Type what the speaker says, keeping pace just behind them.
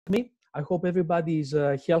me. I hope everybody is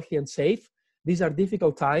healthy and safe. These are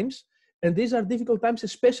difficult times, and these are difficult times,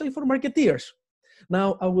 especially for marketeers.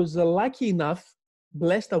 Now, I was lucky enough,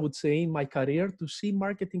 blessed, I would say, in my career to see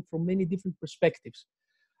marketing from many different perspectives.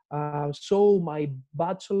 So my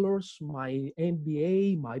bachelor's, my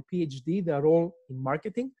MBA, my PhD, they're all in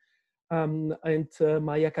marketing. And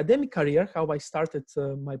my academic career, how I started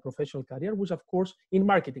my professional career, was, of course, in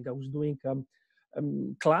marketing. I was doing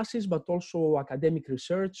classes, but also academic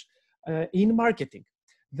research in marketing.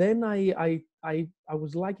 Then I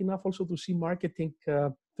was lucky enough also to see marketing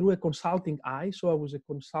through a consulting eye. So I was a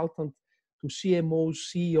consultant to CMOs,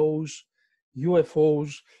 CEOs,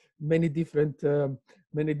 UFOs, many different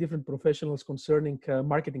professionals concerning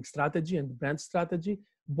marketing strategy and brand strategy,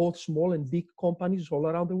 both small and big companies all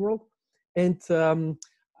around the world. And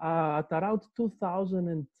at around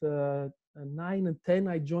 2009 and 10,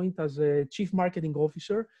 I joined as a chief marketing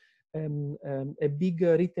officer, a big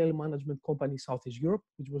retail management company in Southeast Europe,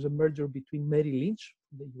 which was a merger between Merrill Lynch,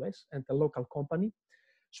 the US, and a local company.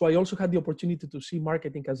 So I also had the opportunity to see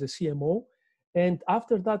marketing as a CMO. And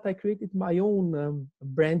after that, I created my own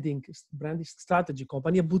branding strategy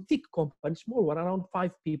company, a boutique company, small one, around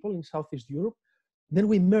 5 people in Southeast Europe. Then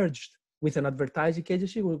we merged with an advertising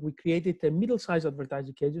agency. We created a middle-sized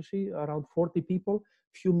advertising agency, around 40 people,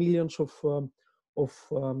 few millions of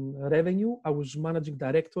revenue. I was managing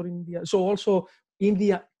director in the, so also in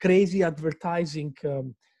the crazy advertising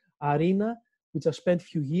arena, which I spent a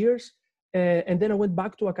few years. And then I went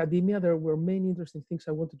back to academia. There were many interesting things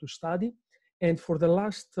I wanted to study. And for the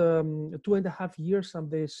last 2.5 years, I'm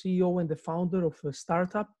the CEO and the founder of a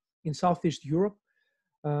startup in Southeast Europe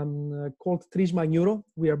called Trisma Neuro.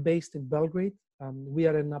 We are based in Belgrade. We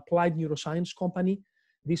are an applied neuroscience company.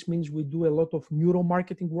 This means we do a lot of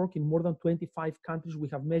neuromarketing work in more than 25 countries. We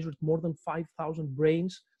have measured more than 5,000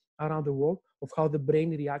 brains around the world of how the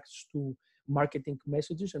brain reacts to marketing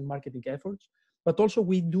messages and marketing efforts. But also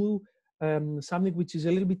we do something which is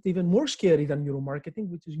a little bit even more scary than neuromarketing,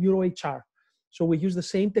 which is neuro HR. So we use the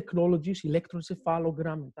same technologies,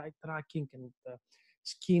 electroencephalogram and eye tracking and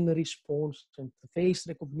skin response and face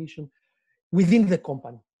recognition within the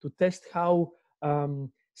company to test how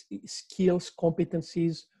skills,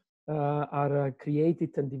 competencies are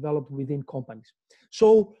created and developed within companies.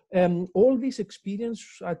 So all this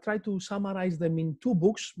experience, I try to summarize them in 2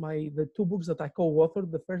 books. The 2 books that I co-authored.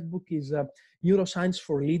 The first book is Neuroscience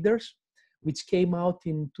for Leaders, which came out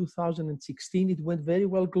in 2016. It went very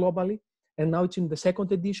well globally. And now it's in the 2nd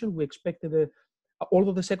edition. We expected,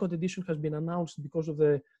 although the 2nd edition has been announced because of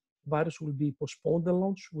the virus, will be postponed the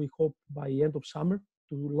launch. We hope by end of summer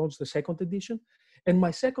to launch the 2nd edition. And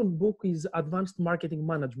my 2nd book is Advanced Marketing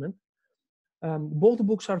Management. Both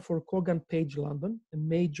books are for Kogan Page London, a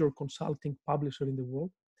major consulting publisher in the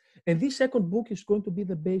world. And this 2nd book is going to be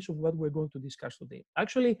the base of what we're going to discuss today.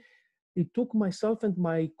 Actually, it took myself and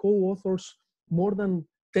my co-authors more than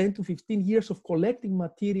 10 to 15 years of collecting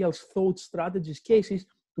materials, thoughts, strategies, cases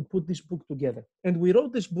to put this book together. And we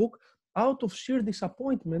wrote this book out of sheer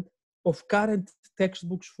disappointment of current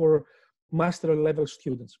textbooks for master level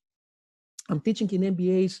students. I'm teaching in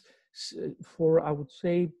MBAs for, I would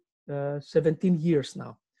say, 17 years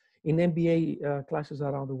now in MBA classes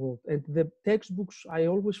around the world. And the textbooks, I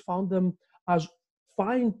always found them as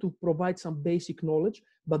fine to provide some basic knowledge,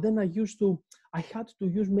 but then I had to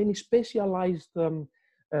use many specialized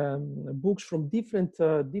books from different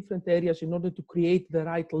areas in order to create the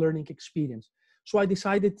right learning experience. So I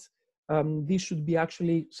decided this should be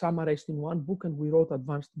actually summarized in 1 book, and we wrote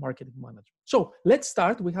Advanced Marketing Management. So let's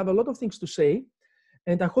start. We have a lot of things to say,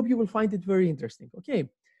 and I hope you will find it very interesting. Okay,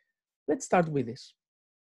 let's start with this.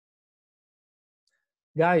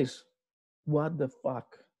 Guys, what the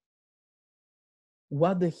fuck?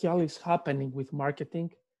 What the hell is happening with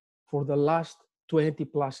marketing for the last 20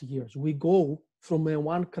 plus years? We go from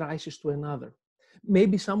one crisis to another.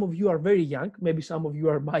 Maybe some of you are very young, maybe some of you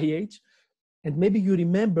are my age, and maybe you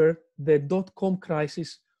remember the dot-com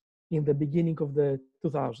crisis in the beginning of the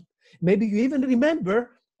 2000s. Maybe you even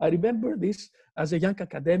remember, I remember this as a young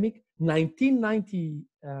academic,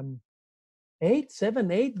 1998,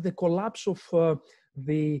 7, 8, the collapse of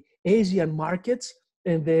the Asian markets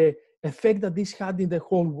and the effect that this had in the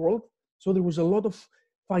whole world. So there was a lot of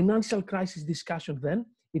financial crisis discussion then.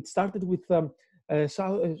 It started with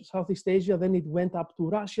Southeast Asia, then it went up to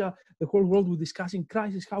Russia. The whole world was discussing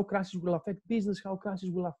crisis, how crisis will affect business, how crisis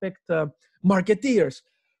will affect marketeers.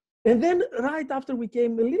 And then right after we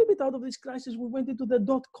came a little bit out of this crisis, we went into the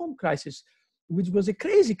dot-com crisis, which was a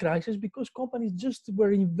crazy crisis because companies just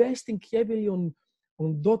were investing heavily on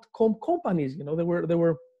dot-com companies. You know, there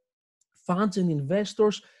were funds and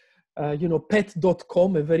investors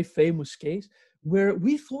pet.com, a very famous case, where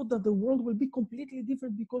we thought that the world will be completely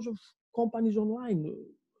different because of companies online.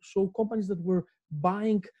 So companies that were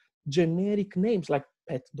buying generic names like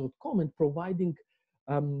pet.com and providing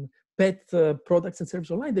pet products and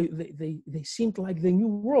services online, they seemed like the new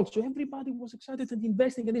world. So everybody was excited and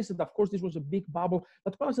investing in this. And of course, this was a big bubble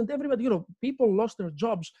that passed, and everybody, people lost their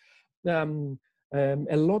jobs.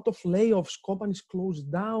 A lot of layoffs, companies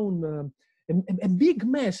closed down, a big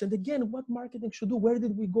mess. And again, what marketing should do? Where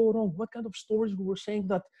did we go wrong? What kind of stories we were saying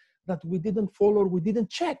that we didn't follow, or we didn't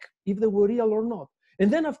check if they were real or not?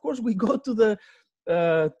 And then, of course, we go to the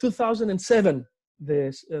 2007,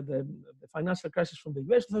 the financial crisis from the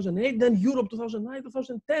US, 2008, then Europe, 2009,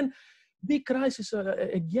 2010, big crisis.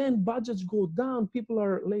 Again, budgets go down, people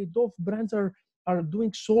are laid off, brands are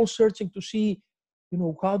doing soul searching to see,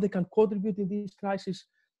 how they can contribute in this crisis.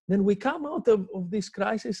 Then we come out of this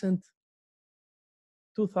crisis, and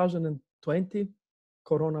 2020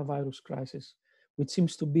 coronavirus crisis, which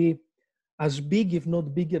seems to be as big, if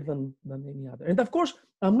not bigger than any other. And of course,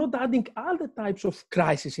 I'm not adding all the types of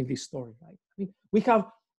crises in this story, right? I mean, we have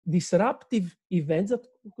disruptive events that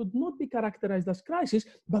could not be characterized as crises,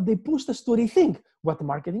 but they pushed us to rethink what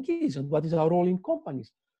marketing is and what is our role in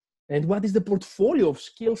companies, and what is the portfolio of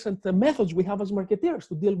skills and methods we have as marketeers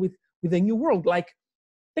to deal with a new world, like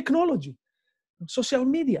technology, social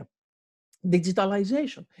media,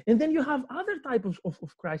 digitalization. And then you have other types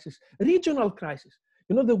of crises, regional crises.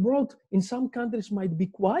 The world in some countries might be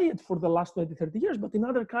quiet for the last 20, 30 years, but in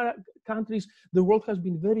other countries, the world has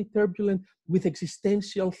been very turbulent with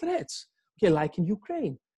existential threats, okay, like in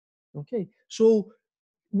Ukraine. Okay, so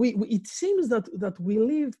it seems that we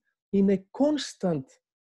live in a constant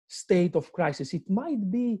state of crisis. It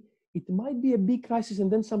might be a big crisis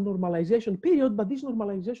and then some normalization period, but this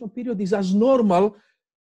normalization period is as normal,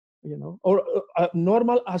 or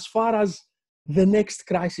normal as far as the next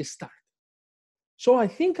crisis starts. So I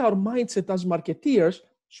think our mindset as marketeers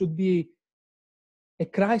should be a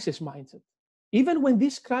crisis mindset. Even when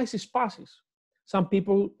this crisis passes, some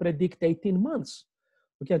people predict 18 months,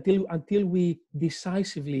 okay, until we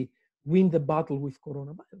decisively win the battle with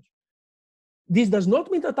coronavirus. This does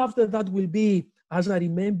not mean that after that will be, as I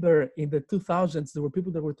remember in the 2000s, there were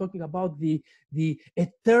people that were talking about the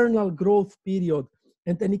eternal growth period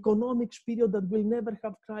and an economics period that will never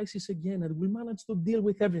have crisis again and will manage to deal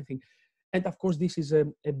with everything. And of course, this is a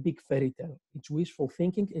big fairy tale. It's wishful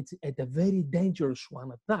thinking. It's a very dangerous one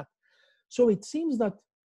at that. So it seems that,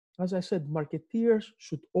 as I said, marketeers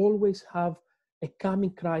should always have a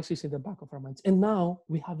coming crisis in the back of our minds. And now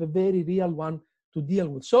we have a very real one to deal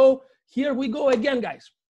with. So here we go again, guys.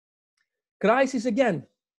 Crisis again.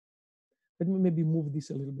 Let me maybe move this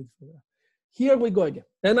a little bit further. Here we go again.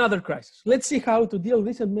 Another crisis. Let's see how to deal with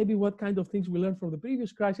this and maybe what kind of things we learned from the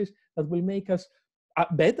previous crisis that will make us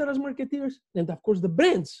better as marketeers, and of course the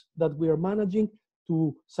brands that we are managing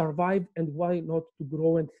to survive and why not to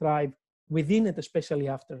grow and thrive within it, especially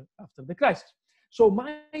after the crisis. So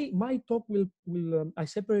my talk will I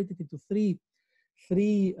separated into three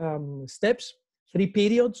steps, 3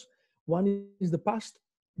 periods. One is the past,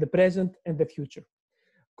 the present, and the future.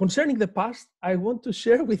 Concerning the past, I want to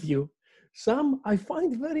share with you some I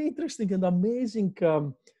find very interesting and amazing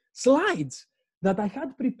slides that I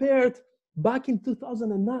had prepared back in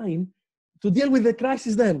 2009 to deal with the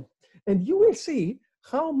crisis then. And you will see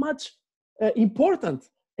how much important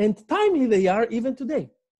and timely they are even today.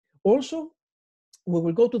 Also, we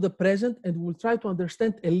will go to the present and we'll try to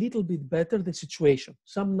understand a little bit better the situation,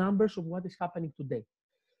 some numbers of what is happening today.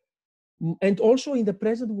 And also in the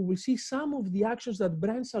present, we will see some of the actions that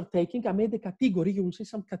brands are taking. I made a category. You will see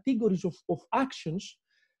some categories of actions,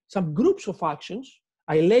 some groups of actions.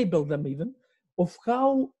 I labeled them even, of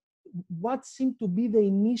what seemed to be the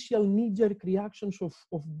initial knee-jerk reactions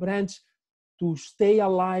of brands to stay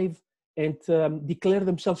alive and declare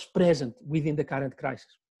themselves present within the current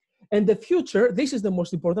crisis. And the future, this is the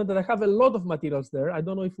most important, and I have a lot of materials there. I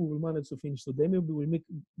don't know if we will manage to finish today. Maybe we'll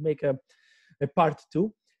make a part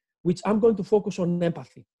 2, which I'm going to focus on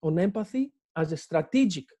empathy as a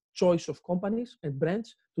strategic choice of companies and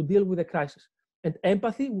brands to deal with the crisis. And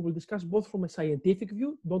empathy, we will discuss both from a scientific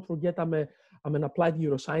view. Don't forget, I'm an applied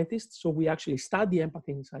neuroscientist, so we actually study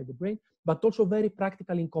empathy inside the brain, but also very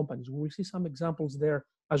practical in companies. We will see some examples there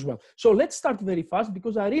as well. So let's start very fast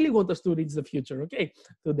because I really want us to reach the future, okay,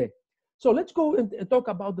 today. So let's go and talk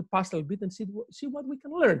about the past a little bit and see what we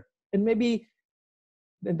can learn. And maybe,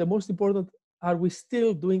 and the most important, are we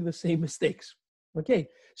still doing the same mistakes? Okay,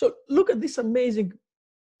 so look at this amazing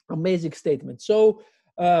statement. So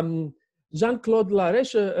Jean-Claude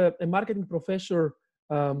Lareche, a marketing professor,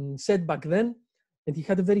 said back then And he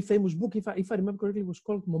had a very famous book, if I remember correctly, it was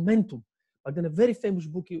called Momentum. But then a very famous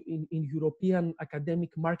book in European academic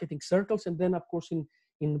marketing circles, and then, of course,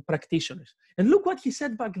 in practitioners. And look what he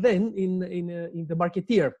said back then in the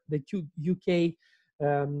Marketeer, the UK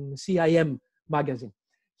CIM magazine.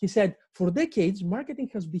 He said, for decades, marketing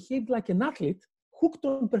has behaved like an athlete hooked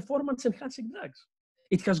on performance-enhancing drugs.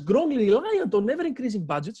 It has grown reliant on ever-increasing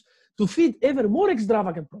budgets to feed ever more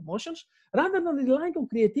extravagant promotions rather than relying on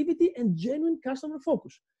creativity and genuine customer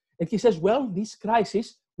focus. And he says, well, this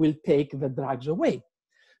crisis will take the drugs away.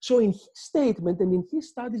 So in his statement and in his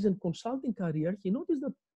studies and consulting career, he noticed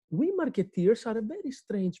that we marketeers are a very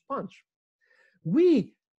strange bunch.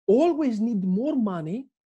 We always need more money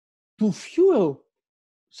to fuel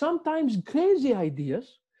sometimes crazy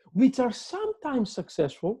ideas, which are sometimes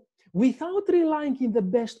successful, without relying on the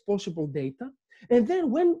best possible data. And then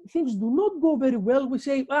when things do not go very well, we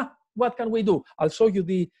say, what can we do? I'll show you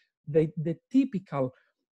the typical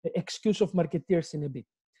excuse of marketeers in a bit.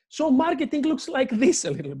 So marketing looks like this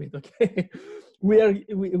a little bit, okay? We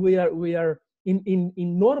are in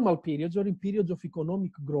normal periods or in periods of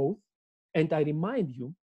economic growth. And I remind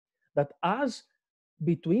you that as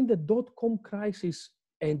between the dot-com crisis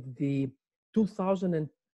and the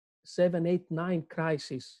 2007, 8, 9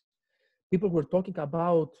 crisis, people were talking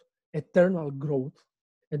about eternal growth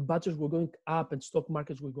and budgets were going up and stock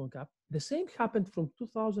markets were going up. The same happened from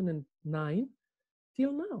 2009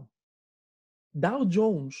 till now. Dow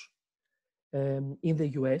Jones in the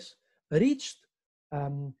US reached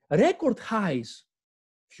record highs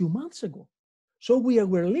a few months ago. So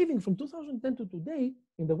we're living from 2010 to today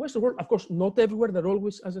in the Western world. Of course, not everywhere. There are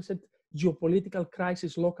always, as I said, geopolitical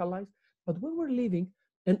crisis localized, but we were living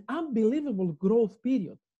an unbelievable growth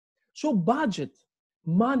period. So budget,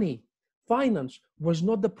 money, finance was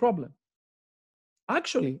not the problem.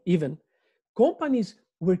 Actually, even companies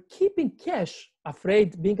were keeping cash,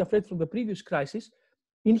 being afraid from the previous crisis,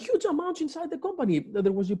 in huge amounts inside the company.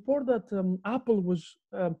 There was a report that Apple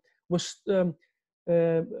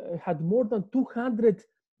had more than $200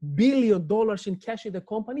 billion in cash in the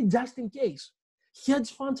company, just in case.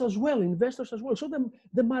 Hedge funds as well, investors as well. So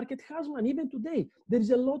the market has money. Even today, there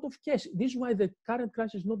is a lot of cash. This is why the current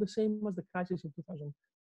crisis is not the same as the crisis in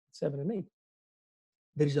 2007 and 8.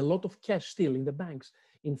 There is a lot of cash still in the banks,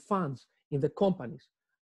 in funds, in the companies.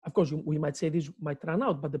 Of course, we might say this might run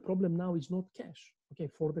out, but the problem now is not cash, okay,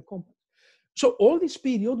 for the company. So all this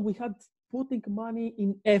period, we had putting money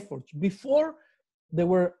in efforts. Before, there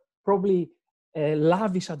were probably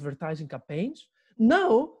lavish advertising campaigns.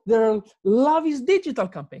 Now, there are lavish digital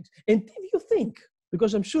campaigns. And if you think,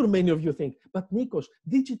 because I'm sure many of you think, but Nikos,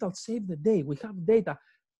 digital saved the day. We have data.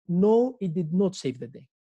 No, it did not save the day.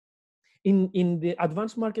 In the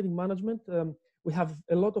advanced marketing management, we have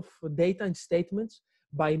a lot of data and statements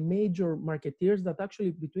by major marketeers that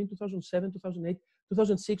actually between 2007, 2008,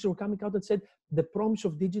 2006 were coming out and said the promise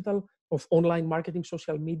of digital, of online marketing,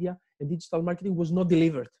 social media, and digital marketing was not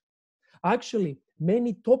delivered. Actually,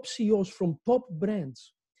 many top CEOs from top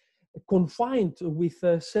brands confined with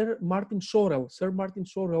Sir Martin Sorrell. Sir Martin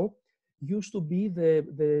Sorrell used to be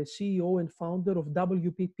the CEO and founder of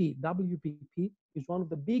WPP. WPP is one of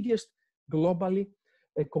the biggest globally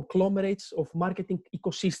conglomerates of marketing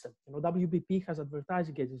ecosystem. You know, WPP has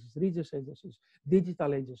advertising agencies, research agencies,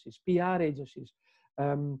 digital agencies, PR agencies,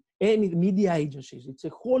 any media agencies. It's a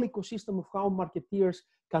whole ecosystem of how marketeers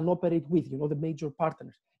can operate with, you know, the major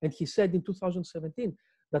partners. And he said in 2017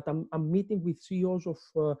 that I'm meeting with CEOs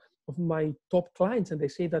of my top clients, and they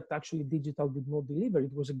say that actually digital did not deliver.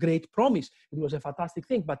 It was a great promise. It was a fantastic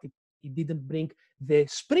thing, but it didn't bring the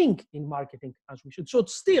spring in marketing as we should. So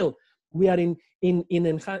still, we are in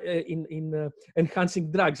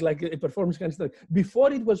enhancing drugs, like performance enhancing drugs.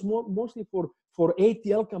 Before it was mostly for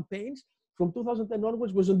ATL campaigns. From 2010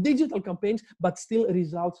 onwards was on digital campaigns, but still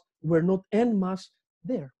results were not en masse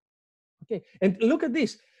there. Okay, and look at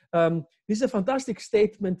this. This is a fantastic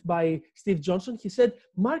statement by Steve Johnson. He said,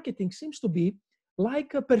 marketing seems to be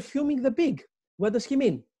like perfuming the pig. What does he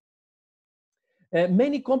mean?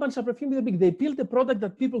 Many companies are perfuming the pig. They build a product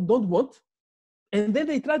that people don't want, and then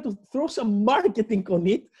they try to throw some marketing on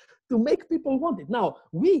it to make people want it. Now,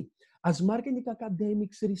 we, as marketing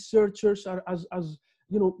academics, researchers, are as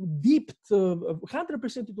you know, deep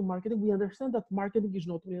 100% into marketing, we understand that marketing is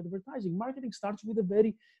not only advertising. Marketing starts with the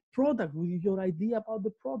very product, with your idea about the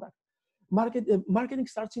product. Marketing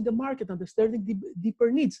starts in the market, understanding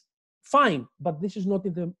deeper needs. Fine, but this is not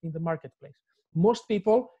in the marketplace. Most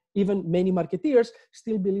people, even many marketeers,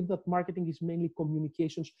 still believe that marketing is mainly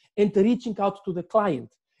communications and reaching out to the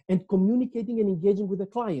client and communicating and engaging with the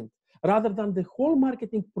client, rather than the whole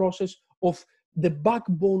marketing process of the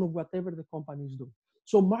backbone of whatever the company is doing.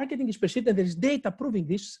 So marketing is perceived, and there is data proving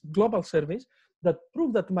this, global surveys that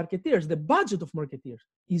prove that marketeers, the budget of marketeers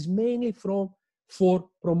is mainly for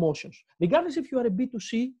promotions, regardless if you are a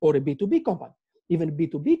B2C or a B2B company. Even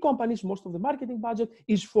B2B companies, most of the marketing budget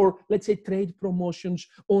is for, let's say, trade promotions,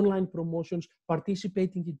 online promotions,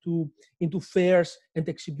 participating into fairs and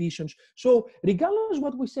exhibitions. So regardless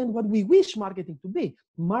what we send, what we wish marketing to be,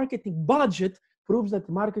 marketing budget proves that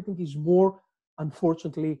marketing is more,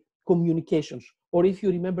 unfortunately, communications. Or if you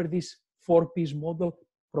remember this 4Ps model,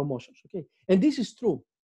 promotions, okay? And this is true.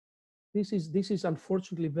 This is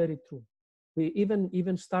unfortunately very true.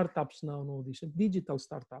 Even startups now know this, digital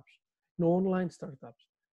startups, online startups.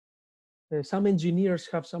 Some engineers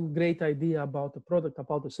have some great idea about a product,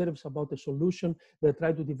 about a service, about a solution. They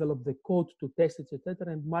try to develop the code to test it,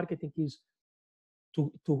 etc. And marketing is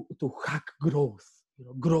to hack growth,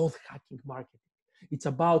 growth hacking marketing. It's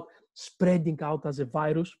about spreading out as a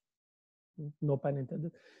virus, no pun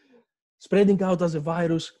intended, spreading out as a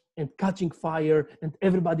virus and catching fire and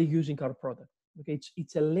everybody using our product. Okay,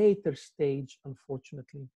 it's a later stage,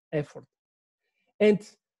 unfortunately, effort. And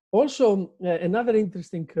also, another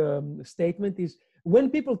interesting statement is when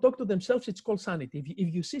people talk to themselves, it's called sanity.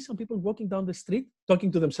 If you see some people walking down the street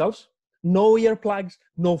talking to themselves, no earplugs,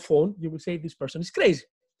 no phone, you will say this person is crazy.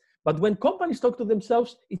 But when companies talk to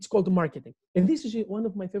themselves, it's called marketing. And this is one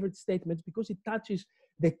of my favorite statements because it touches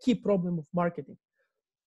the key problem of marketing.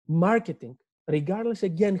 Marketing, regardless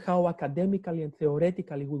again how academically and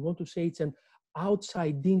theoretically we want to say it's an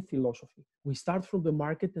outside-in philosophy. We start from the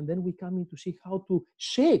market and then we come in to see how to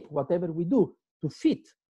shape whatever we do to fit,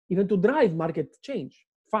 even to drive market change.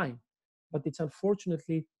 Fine. But it's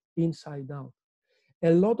unfortunately inside out.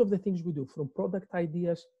 A lot of the things we do, from product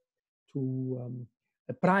ideas to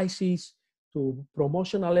prices, to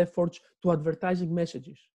promotional efforts, to advertising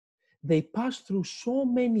messages, they pass through so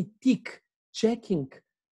many tick checking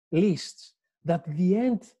lists that the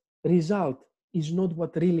end result is not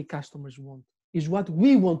what really customers want, is what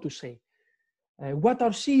we want to say, what our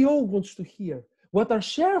CEO wants to hear, what our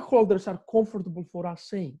shareholders are comfortable for us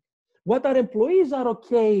saying, what our employees are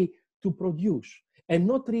okay to produce, and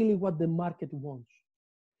not really what the market wants.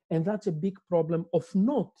 And that's a big problem of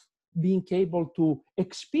not being able to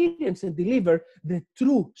experience and deliver the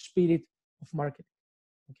true spirit of marketing.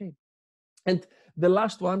 Okay. And the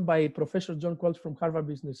last one by Professor John Quelch from Harvard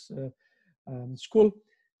Business School,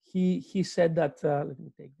 he said that, let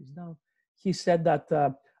me take this down. He said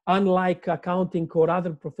that unlike accounting or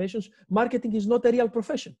other professions, marketing is not a real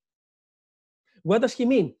profession. What does he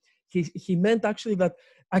mean? He meant actually that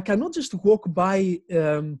I cannot just walk by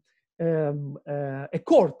a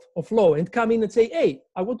court of law and come in and say, hey,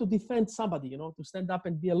 I want to defend somebody, to stand up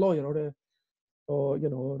and be a lawyer or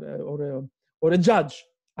a judge.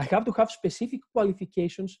 I have to have specific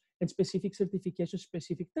qualifications and specific certifications,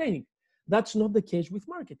 specific training. That's not the case with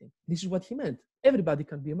marketing. This is what he meant. Everybody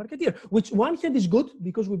can be a marketeer, which one hand is good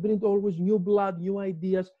because we bring always new blood, new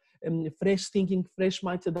ideas, fresh thinking, fresh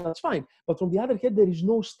mindset, that's fine. But from the other hand, there is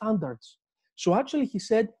no standards. So actually he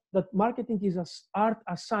said that marketing is as art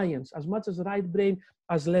as science, as much as right brain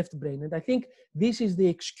as left brain. And I think this is the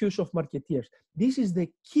excuse of marketeers. This is the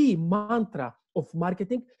key mantra of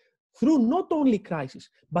marketing through not only crisis,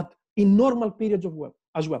 but in normal periods of work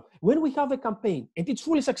as well. When we have a campaign and it's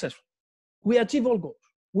fully successful, we achieve all goals,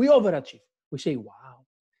 we overachieve. We say, wow,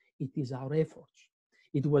 it is our efforts.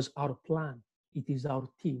 It was our plan. It is our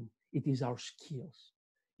team. It is our skills.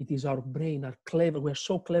 It is our brain, our clever. We're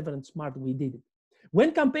so clever and smart, we did it.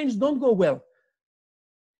 When campaigns don't go well,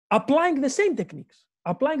 applying the same techniques,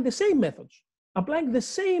 applying the same methods, applying the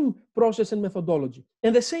same process and methodology,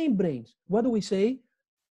 and the same brains, what do we say?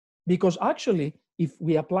 Because actually, if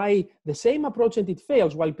we apply the same approach and it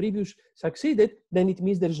fails while previous succeeded, then it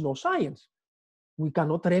means there is no science. We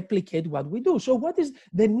cannot replicate what we do. So what is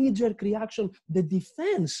the knee-jerk reaction, the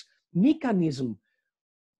defense mechanism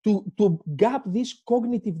to gap this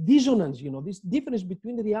cognitive dissonance, this difference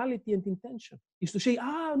between reality and intention, is to say,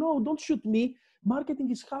 no, don't shoot me.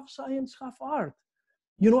 Marketing is half science, half art.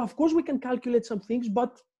 Of course we can calculate some things,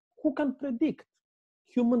 but who can predict?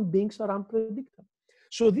 Human beings are unpredictable.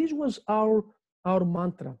 So this was our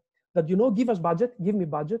mantra, that, give us budget, give me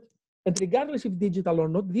budget. And regardless if digital or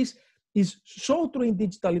not, this is so true in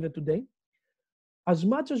digital even today. As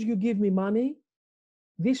much as you give me money,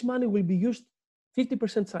 this money will be used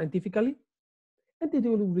 50% scientifically, and it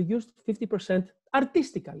will be used 50%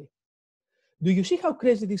 artistically. Do you see how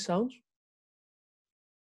crazy this sounds?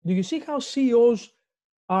 Do you see how CEOs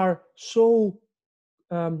are so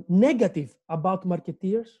negative about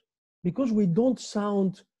marketeers? Because we don't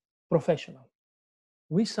sound professional.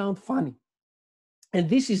 We sound funny. And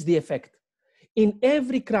this is the effect in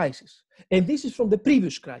every crisis. And this is from the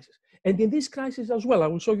previous crisis. And in this crisis as well, I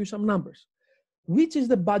will show you some numbers. Which is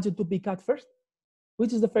the budget to be cut first?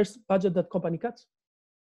 Which is the first budget that company cuts?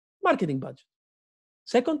 Marketing budget.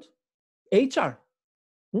 Second, HR.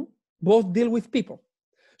 Both deal with people.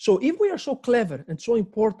 So if we are so clever and so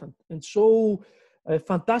important and so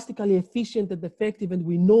fantastically efficient and effective, and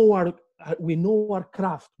we know our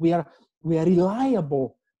craft, we are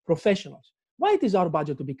reliable professionals, why it is our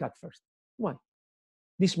budget to be cut first? Why?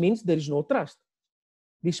 This means there is no trust.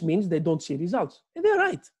 This means they don't see results. And they're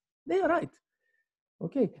right. They are right.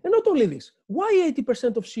 Okay. And not only this, why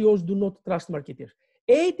 80% of CEOs do not trust marketeers?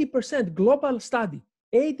 80%, global study,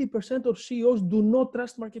 80% of CEOs do not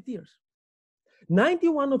trust marketeers.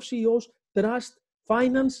 91% of CEOs trust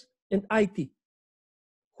finance and IT.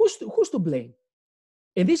 Who's to blame?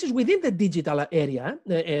 And this is within the digital area,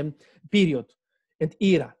 period and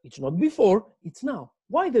era. It's not before, it's now.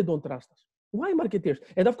 Why they don't trust us? Why marketeers?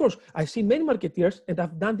 And of course, I've seen many marketeers, and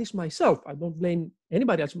I've done this myself. I don't blame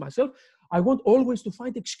anybody else myself. I want always to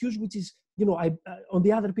find excuse which is, on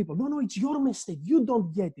the other people. No, it's your mistake. You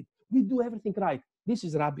don't get it. We do everything right. This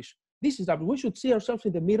is rubbish. This is rubbish. We should see ourselves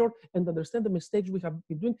in the mirror and understand the mistakes we have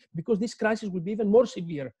been doing, because this crisis will be even more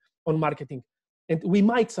severe on marketing, and we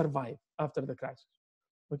might survive after the crisis.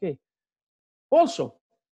 Okay. Also,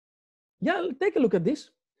 take a look at this.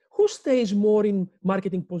 Who stays more in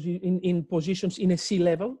marketing in positions in a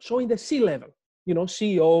C-level? So in the C-level,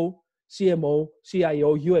 CEO, CMO,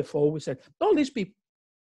 CIO, UFO, we said, all these people.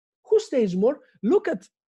 Who stays more? Look at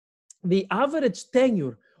the average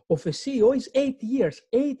tenure of a CEO is 8 years.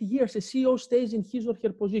 8 years a CEO stays in his or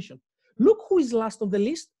her position. Look who is last on the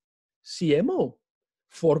list. CMO,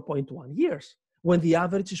 4.1 years, when the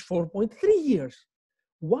average is 4.3 years.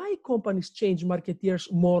 Why companies change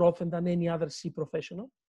marketeers more often than any other C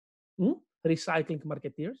professional? Recycling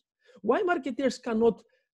marketeers. Why marketeers cannot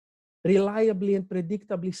reliably and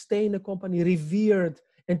predictably stay in a company, revered,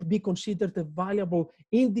 and be considered a valuable,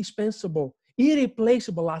 indispensable,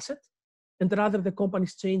 irreplaceable asset, and rather the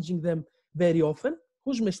companies changing them very often?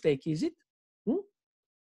 Whose mistake is it?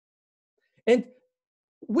 And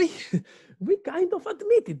we kind of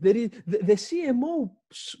admit it. There is the CMO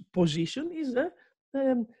position is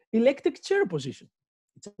an electric chair position.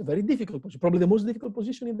 It's a very difficult position, probably the most difficult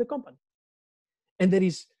position in the company. And there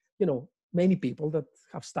is, many people that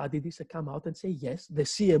have studied this and come out and say, yes, the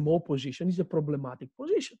CMO position is a problematic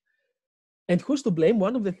position. And who's to blame?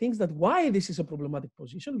 One of the things that why this is a problematic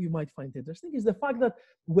position, you might find interesting, is the fact that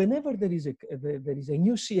whenever there is a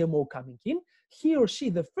new CMO coming in, he or she,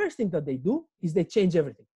 the first thing that they do is they change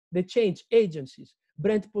everything. They change agencies,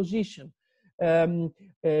 brand position,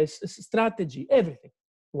 strategy, everything.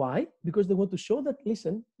 Why? Because they want to show that,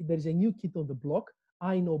 listen, there is a new kid on the block.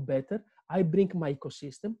 I know better. I bring my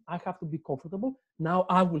ecosystem. I have to be comfortable. Now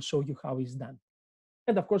I will show you how it's done.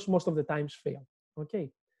 And of course, most of the times fail. Okay.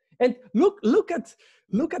 And look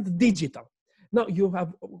at digital. Now, you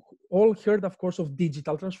have all heard, of course, of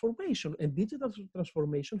digital transformation. And digital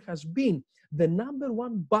transformation has been the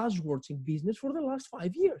 #1 buzzword in business for the last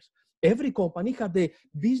 5 years. Every company had a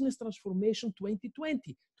business transformation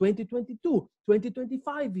 2020, 2022,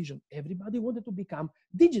 2025 vision. Everybody wanted to become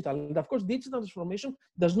digital. And of course, digital transformation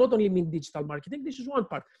does not only mean digital marketing. This is one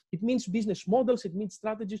part. It means business models. It means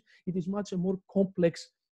strategies. It is much a more complex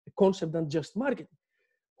concept than just marketing.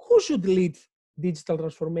 Who should lead digital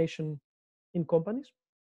transformation in companies?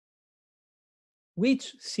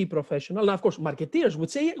 Which C professional? Now, of course, marketeers would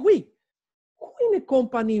say, we. Who in a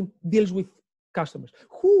company deals with customers?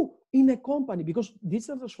 Who in a company, because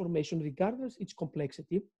digital transformation, regardless its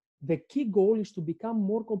complexity, the key goal is to become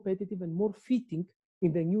more competitive and more fitting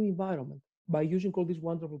in the new environment by using all these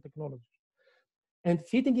wonderful technologies. And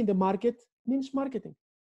fitting in the market means marketing.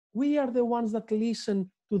 We are the ones that listen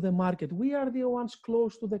to the market. We are the ones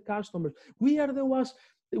close to the customers. We are the ones,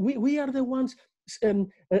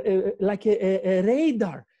 like a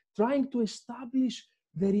radar, trying to establish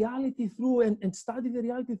the reality through and study the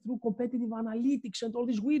reality through competitive analytics and all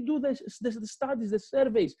this. We do the studies, the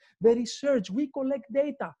surveys, the research. We collect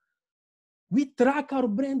data. We track our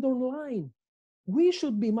brand online. We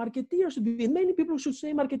should be marketeers. Many people should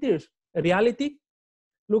say marketeers. Reality,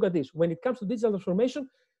 look at this. When it comes to digital transformation,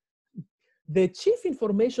 the chief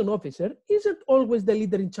information officer isn't always the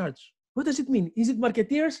leader in charge. What does it mean? Is it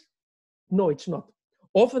marketeers? No, it's not.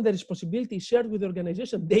 Often the responsibility is shared with the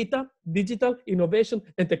organization, data, digital, innovation,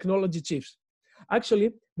 and technology chiefs.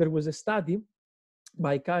 Actually, there was a study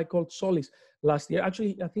by a guy called Solis last year.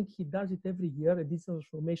 Actually, I think he does it every year, a digital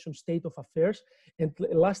transformation state of affairs. And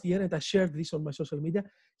last year, and I shared this on my social media,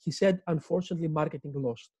 he said, unfortunately, marketing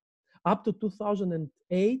lost. Up to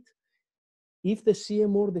 2008, if the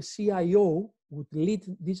CMO or the CIO would lead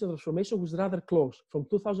digital transformation, was rather close. From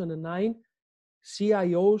 2009,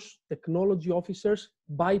 CIOs, technology officers,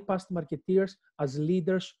 bypassed marketeers as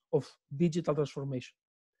leaders of digital transformation.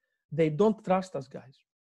 They don't trust us, guys.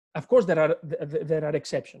 Of course, there are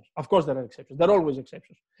exceptions. Of course, there are exceptions. There are always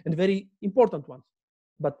exceptions, and very important ones.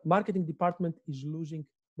 But marketing department is losing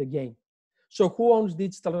the game. So who owns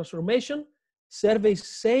digital transformation? Surveys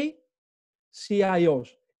say CIOs.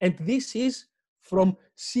 And this is from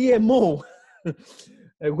CMO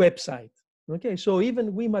website. Okay, so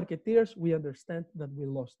even we marketeers, we understand that we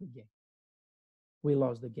lost the game. We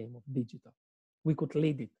lost the game of digital. We could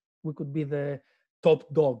lead it. We could be the top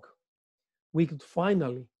dog. We could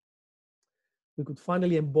finally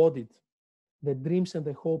embody the dreams and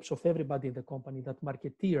the hopes of everybody in the company, that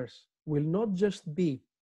marketeers will not just be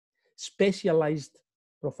specialized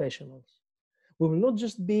professionals. We will not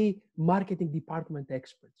just be marketing department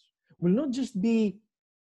experts. We will not just be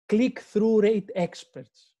click-through rate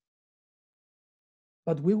experts,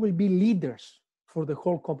 but we will be leaders for the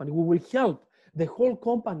whole company. We will help the whole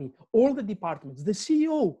company, all the departments, the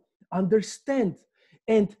CEO, understand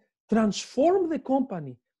and transform the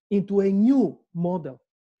company into a new model.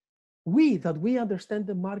 We understand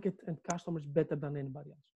the market and customers better than anybody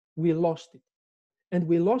else. We lost it. And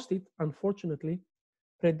we lost it, unfortunately,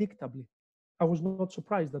 predictably. I was not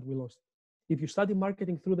surprised that we lost it. If you study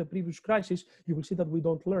marketing through the previous crisis, you will see that we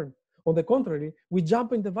don't learn. On the contrary, we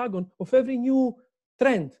jump in the wagon of every new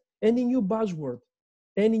trend, any new buzzword,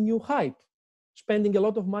 any new hype, spending a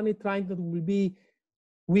lot of money trying that we will be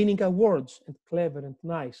winning awards and clever and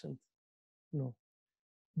nice and,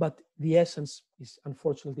 but the essence is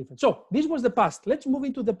unfortunately different. So this was the past. Let's move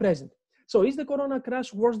into the present. So is the Corona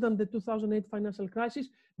crash worse than the 2008 financial crisis?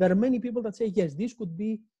 There are many people that say, yes, this could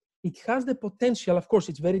be, it has the potential. Of course,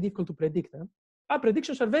 it's very difficult to predict. Our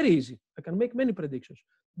predictions are very easy. I can make many predictions,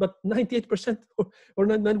 but 98% or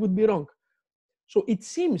 99% would be wrong. So it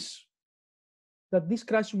seems that this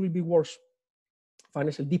crisis will be worse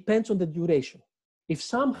financially. Depends on the duration. If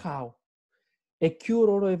somehow a cure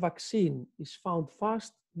or a vaccine is found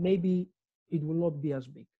fast, maybe it will not be as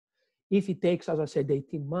big. If it takes, as I said,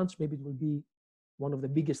 18 months, maybe it will be one of the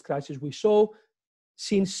biggest crises we saw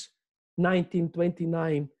since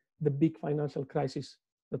 1929, the big financial crisis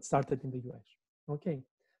that started in the US. Okay,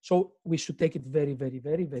 so we should take it very, very,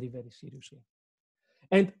 very, very, very seriously.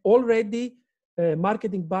 And already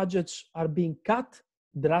marketing budgets are being cut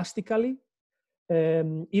drastically,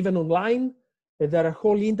 even online. There are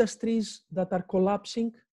whole industries that are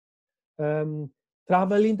collapsing,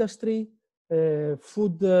 travel industry,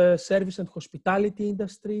 food service and hospitality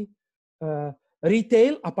industry,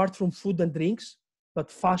 retail, apart from food and drinks,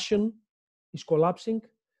 but fashion is collapsing.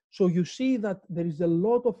 So you see that there is a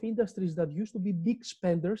lot of industries that used to be big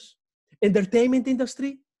spenders. Entertainment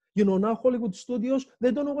industry, now Hollywood studios,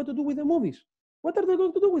 they don't know what to do with the movies. What are they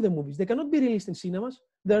going to do with the movies? They cannot be released in cinemas.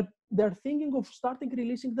 They're thinking of starting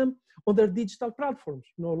releasing them on their digital platforms,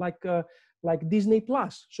 like Disney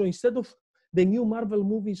Plus. So instead of the new Marvel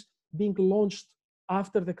movies being launched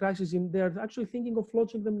after the crisis, they're actually thinking of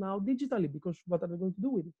launching them now digitally, because what are they going to do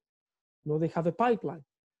with it? They have a pipeline.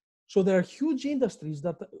 So there are huge industries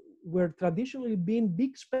that were traditionally being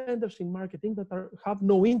big spenders in marketing that have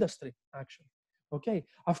no industry, actually. Okay,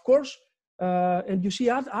 of course, and you see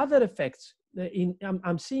other effects.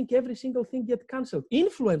 I'm seeing every single thing get canceled.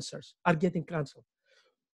 Influencers are getting canceled.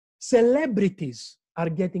 Celebrities are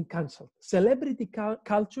getting canceled. Celebrity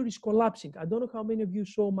culture is collapsing. I don't know how many of you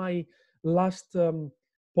saw my last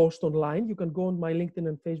post online. You can go on my LinkedIn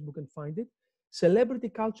and Facebook and find it. Celebrity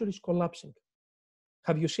culture is collapsing.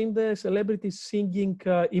 Have you seen the celebrities singing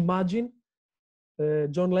Imagine,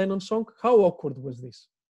 John Lennon's song? How awkward was this?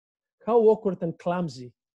 How awkward and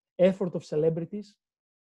clumsy effort of celebrities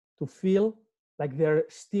to feel like they're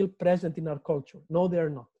still present in our culture. No, they're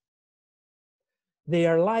not. They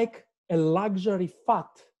are like a luxury fat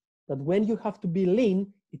that when you have to be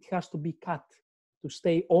lean, it has to be cut to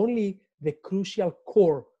stay only the crucial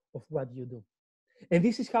core of what you do. And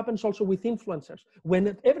this happens also with influencers.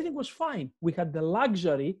 When everything was fine, we had the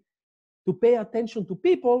luxury to pay attention to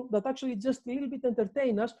people that actually just a little bit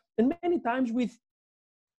entertain us, and many times with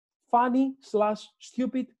funny /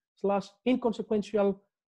 stupid / inconsequential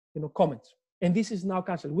comments. And this is now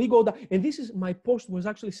canceled. We go down, and this is my post was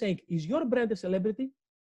actually saying, is your brand a celebrity?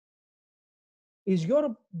 Is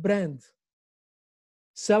your brand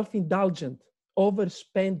self-indulgent,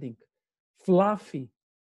 overspending, fluffy,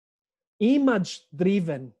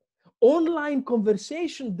 image-driven, online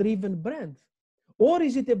conversation-driven brand? Or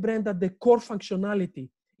is it a brand that the core functionality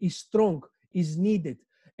is strong, is needed,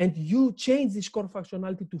 and you change this core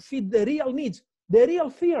functionality to fit the real needs, the real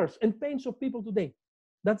fears and pains of people today.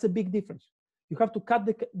 That's a big difference. You have to cut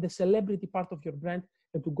the celebrity part of your brand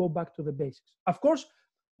and to go back to the basics. Of course,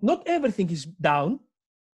 not everything is down.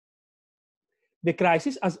 The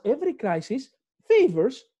crisis, as every crisis,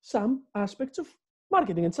 favors some aspects of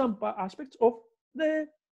marketing and some aspects of the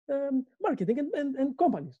marketing and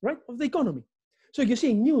companies, right, of the economy. So you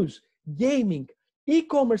see news, gaming,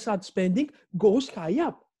 e-commerce ad spending goes high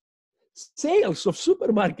up. Sales of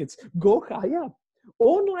supermarkets go high up.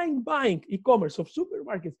 Online buying, e-commerce of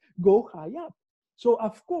supermarkets go high up. So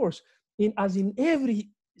of course, as in every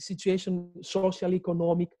situation, social,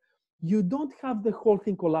 economic, you don't have the whole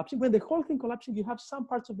thing collapsing. When the whole thing collapsing, you have some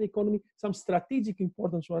parts of the economy, some strategic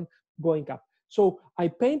importance one going up. So I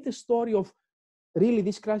paint a story of really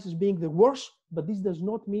this crisis being the worst, but this does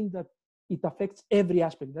not mean that it affects every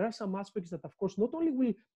aspect. There are some aspects that, of course, not only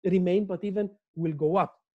will remain, but even will go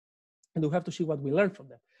up. And we have to see what we learn from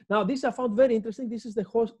them. Now, this I found very interesting. This is the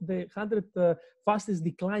 100 fastest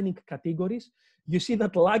declining categories. You see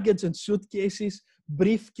that luggage and suitcases,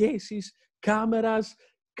 briefcases, cameras,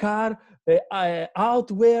 car,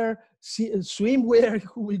 outwear, swimwear,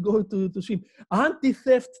 who will go to swim,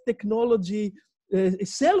 anti-theft technology,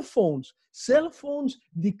 cell phones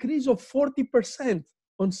decrease of 40%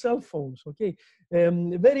 on cell phones, okay?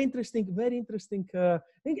 Very interesting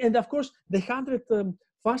thing. And of course, the 100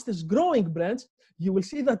 fastest growing brands, you will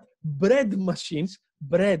see that bread machines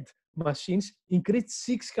increased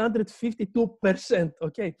 652%,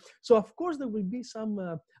 okay? So of course, there will be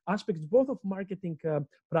some aspects both of marketing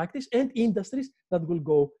practice and industries that will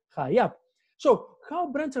go high up. So how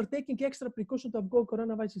brands are taking extra precaution to avoid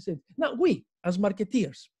coronavirus? Now we, as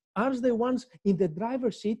marketeers, are the ones in the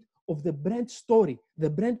driver's seat of the brand story, the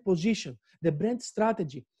brand position, the brand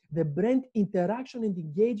strategy, the brand interaction and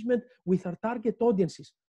engagement with our target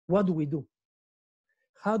audiences. What do?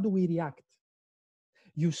 How do we react?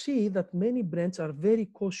 You see that many brands are very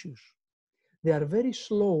cautious. They are very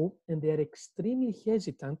slow and they are extremely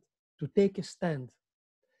hesitant to take a stand.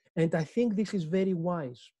 And I think this is very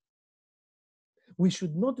wise. We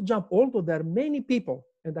should not jump, although there are many people,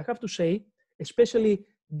 and I have to say, especially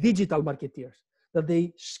digital marketeers, that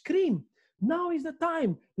they scream, now is the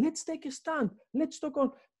time, let's take a stand, let's talk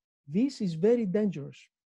on. This is very dangerous.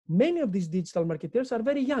 Many of these digital marketeers are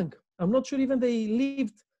very young. I'm not sure even they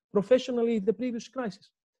lived professionally the previous crisis.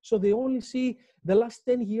 So they only see the last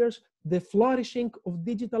 10 years, the flourishing of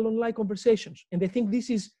digital online conversations. And they think this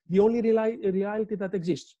is the only reality that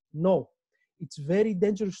exists. No, it's very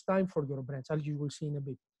dangerous time for your brands, as you will see in a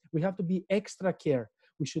bit. We have to be extra care.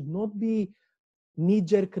 We should not be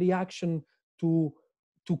knee-jerk reaction to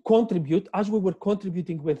contribute as we were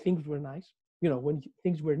contributing when things were nice. You know, when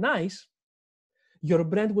things were nice, your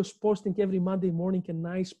brand was posting every Monday morning a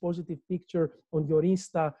nice positive picture on your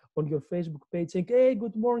Insta, on your Facebook page saying, hey,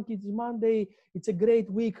 good morning, it's Monday, it's a great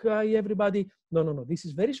week, hi everybody. No. This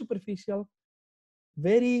is very superficial,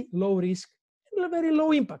 very low risk, and very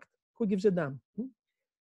low impact. Who gives a damn?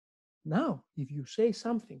 Now, if you say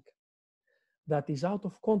something that is out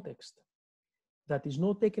of context, that is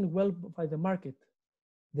not taken well by the market,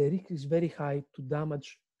 the risk is very high to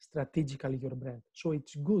damage strategically your brand. So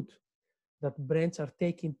it's good that brands are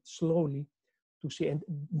taking slowly to see. And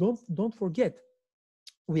don't forget,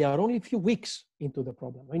 we are only a few weeks into the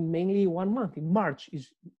problem. I mean, mainly 1 month. In March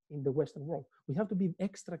is in the Western world. We have to be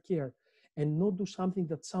extra care and not do something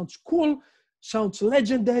that sounds cool, sounds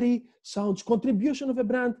legendary, sounds contribution of a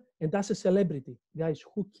brand, and that's a celebrity. Guys,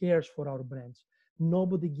 who cares for our brands?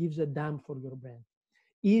 Nobody gives a damn for your brand.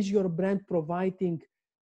 Is your brand providing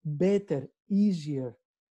better, easier,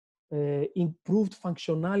 improved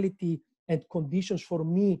functionality and conditions for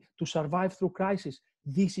me to survive through crisis?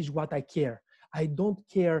 This is what I care. I don't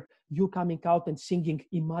care you coming out and singing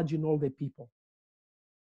Imagine All the People.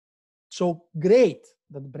 So great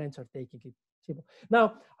that brands are taking it. Simple.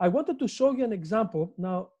 Now, I wanted to show you an example.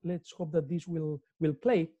 Now, let's hope that this will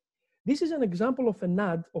play. This is an example of an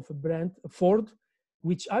ad of a brand, Ford,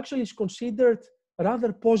 which actually is considered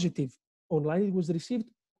rather positive online. It was received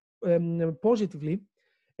positively.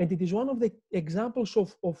 And it is one of the examples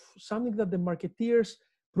of something that the marketeers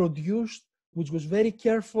produced, which was very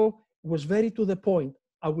careful, was very to the point.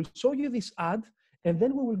 I will show you this ad, and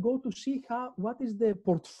then we will go to see what is the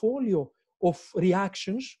portfolio of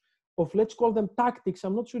reactions, of let's call them tactics.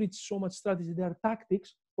 I'm not sure it's so much strategy. They are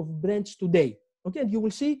tactics of brands today. Okay, and you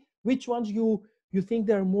will see which ones you think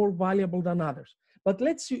they are more valuable than others. But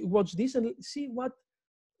let's watch this and see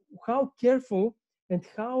how careful and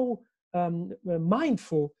how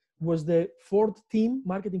mindful was the Ford team,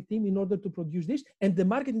 marketing team, in order to produce this. And the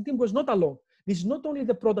marketing team was not alone. This is not only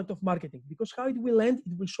the product of marketing, because how it will end,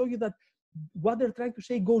 it will show you that what they're trying to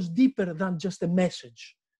say goes deeper than just a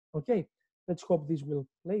message. Okay, let's hope this will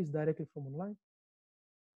play. It's directly from online.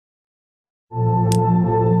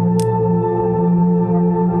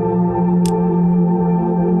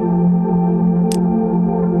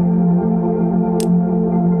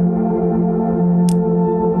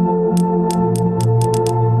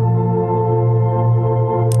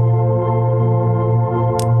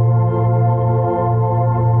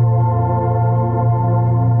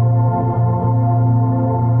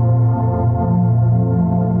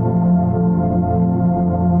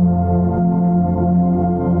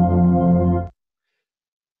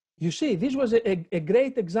 You see, this was a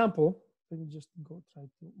great example. Let me just go try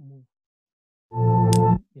to move.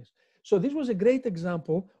 Yes. So this was a great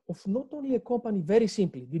example of not only a company, very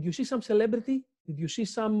simply. Did you see some celebrity? Did you see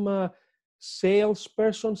some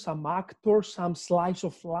salesperson, some actor, some slice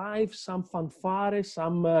of life, some fanfare,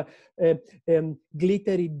 some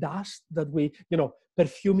glittery dust that we,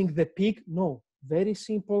 perfuming the pig? No, very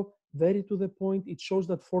simple, very to the point. It shows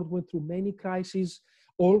that Ford went through many crises,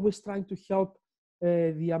 always trying to help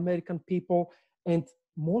the American people, and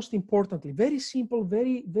most importantly, very simple,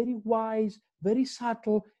 very, very wise, very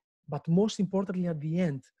subtle, but most importantly, at the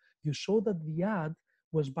end, you saw that the ad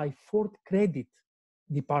was by Ford Credit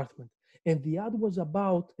Department, and the ad was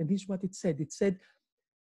about, and this is what it said. It said,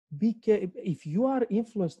 if you are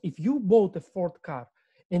influenced, if you bought a Ford car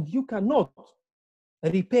and you cannot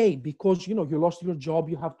repay because you lost your job,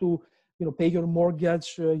 you have to pay your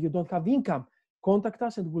mortgage, you don't have income, contact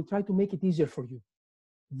us and we'll try to make it easier for you.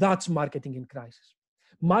 That's marketing in crisis.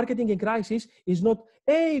 Marketing in crisis is not,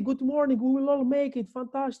 hey, good morning, we will all make it,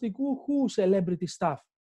 fantastic, woohoo, celebrity stuff.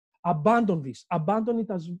 Abandon this. Abandon it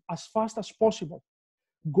as fast as possible.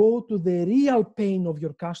 Go to the real pain of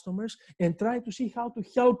your customers and try to see how to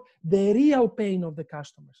help the real pain of the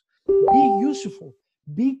customers. Be useful.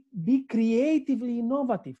 Be creatively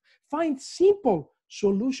innovative. Find simple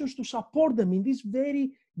solutions to support them in these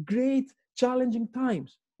very great, challenging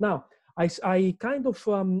times. Now, I kind of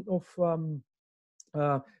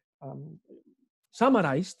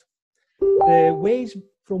summarized the ways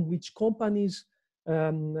from which companies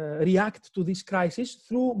react to this crisis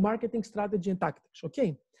through marketing strategy and tactics,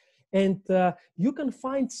 okay? And you can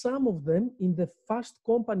find some of them in the Fast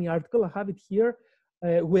Company article. I have it here.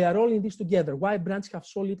 We are all in this together. Why brands have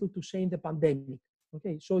so little to say in the pandemic.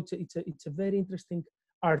 Okay, so it's a very interesting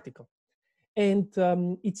article. And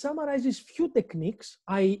it summarizes few techniques.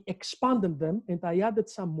 I expanded them and I added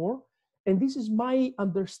some more. And this is my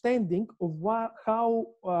understanding of how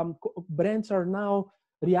brands are now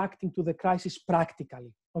reacting to the crisis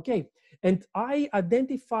practically. Okay, and I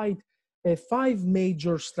identified 5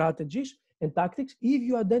 major strategies and tactics. If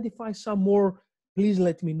you identify some more, please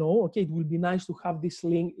let me know. Okay, it will be nice to have this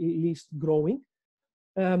list growing.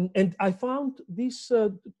 And I found this,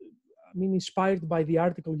 inspired by the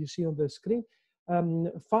article you see on the screen,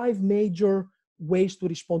 5 major ways to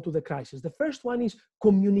respond to the crisis. The first one is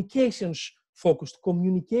communications focused,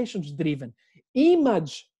 communications driven,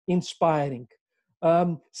 image inspiring,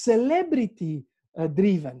 celebrity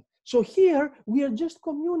driven. So here we are just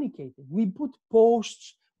communicating. We put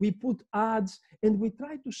posts, we put ads, and we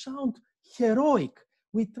try to sound heroic.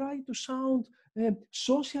 We try to sound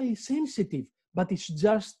socially sensitive, but it's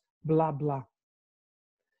just blah, blah.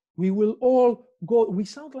 We will all go, we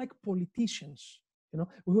sound like politicians.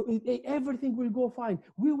 Everything will go fine.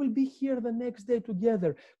 We will be here the next day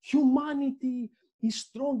together. Humanity is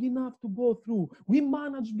strong enough to go through. We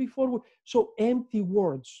managed before. So empty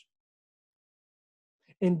words.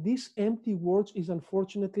 And these empty words is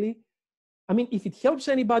unfortunately, if it helps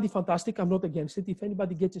anybody, fantastic. I'm not against it. If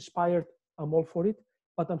anybody gets inspired, I'm all for it.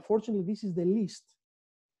 But unfortunately, this is the least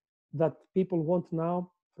that people want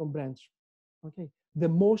now from brands. Okay. The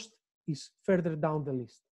most is further down the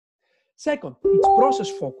list. Second, it's process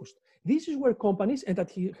focused. This is where companies, and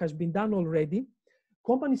that has been done already,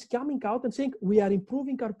 companies coming out and saying, we are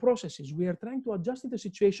improving our processes. We are trying to adjust to the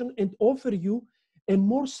situation and offer you a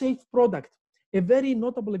more safe product. A very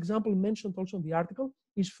notable example mentioned also in the article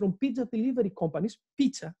is from pizza delivery companies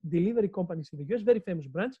in the US, very famous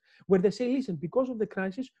brands, where they say, listen, because of the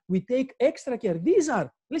crisis, we take extra care. These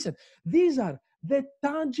are the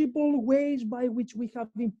tangible ways by which we have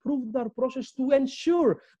improved our process to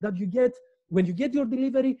ensure that when you get your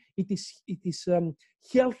delivery, it is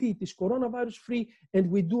healthy, it is coronavirus free, and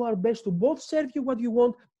we do our best to both serve you what you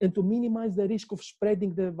want and to minimize the risk of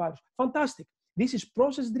spreading the virus. Fantastic. This is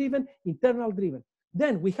process driven, internal driven.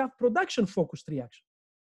 Then we have production focused reaction.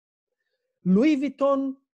 Louis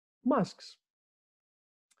Vuitton masks,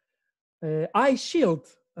 eye shield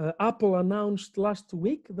Apple announced last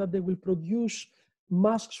week that they will produce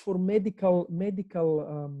masks for medical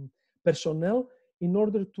personnel in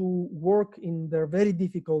order to work in their very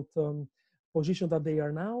difficult position that they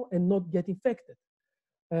are now and not get infected.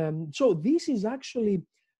 So this is actually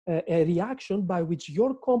a reaction by which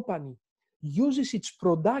your company uses its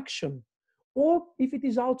production, or if it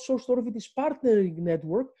is outsourced or if it is partnering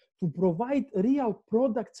network, to provide real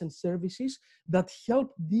products and services that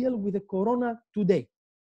help deal with the corona today.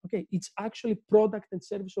 Okay, it's actually product and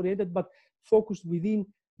service oriented, but focused within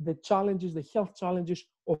the challenges, the health challenges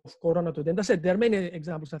of corona today. And I said there are many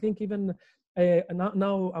examples. I think even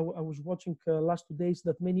now I was watching last 2 days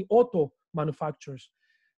that many auto manufacturers,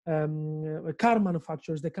 car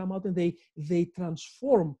manufacturers, they come out and they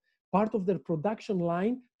transform part of their production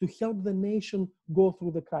line to help the nation go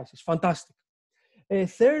through the crisis. Fantastic.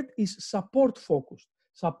 Third is support focused.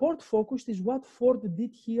 Support focused is what Ford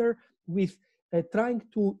did here with trying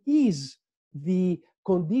to ease the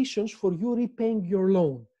conditions for you repaying your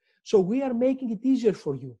loan. So we are making it easier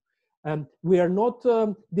for you. We are not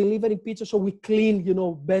delivering pizza, so we clean,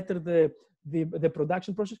 better the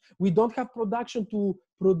production process. We don't have production to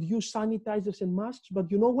produce sanitizers and masks, but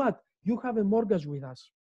you know what? You have a mortgage with us.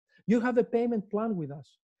 You have a payment plan with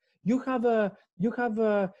us. You have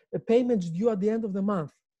a payments due at the end of the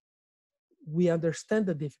month. We understand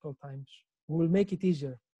the difficult times. We will make it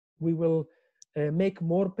easier. We will make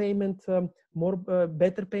more payment,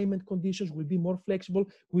 better payment conditions. We'll be more flexible.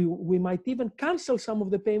 We might even cancel some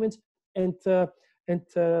of the payments and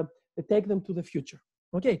take them to the future.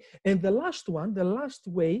 Okay, and the last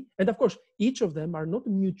way, and of course, each of them are not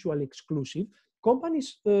mutually exclusive.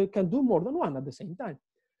 Companies can do more than one at the same time.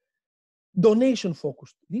 Donation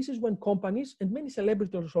focused. This is when companies, and many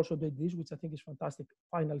celebrities also do this, which I think is fantastic.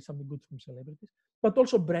 Finally, something good from celebrities, but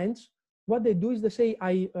also brands. What they do is they say,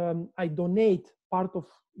 I donate part of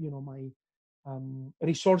my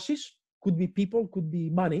resources, could be people, could be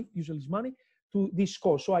money, usually it's money, to this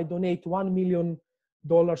cause. So I donate $1 million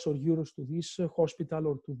or euros to this hospital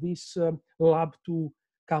or to this lab to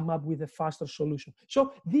come up with a faster solution.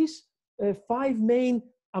 So these 5 main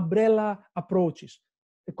umbrella approaches.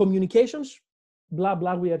 Communications, blah,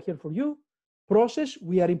 blah, we are here for you. Process,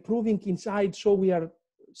 we are improving inside, so we are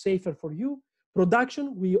safer for you.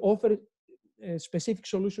 Production, we offer specific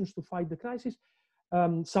solutions to fight the crisis.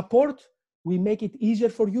 Support, we make it easier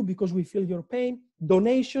for you because we feel your pain.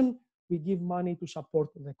 Donation, we give money to support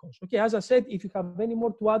the cause. Okay, as I said, if you have any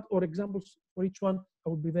more to add or examples for each one, I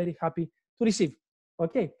would be very happy to receive.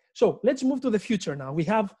 Okay, so let's move to the future now. We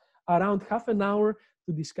have around half an hour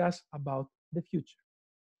to discuss about the future.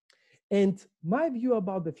 And my view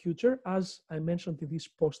about the future, as I mentioned in this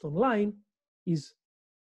post online, is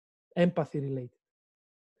empathy related.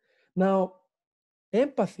 Now,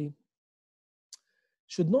 empathy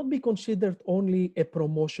should not be considered only a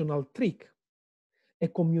promotional trick, a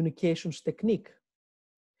communications technique,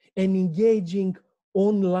 an engaging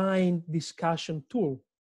online discussion tool.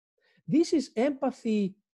 This is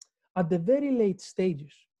empathy at the very late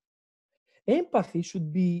stages. Empathy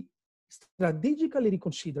should be strategically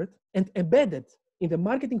reconsidered and embedded in the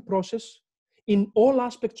marketing process in all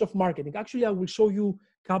aspects of marketing. Actually, I will show you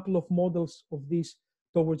a couple of models of this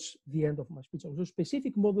towards the end of my speech. So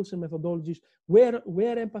specific models and methodologies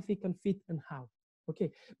where empathy can fit and how.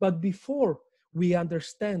 Okay, but before we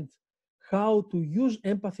understand how to use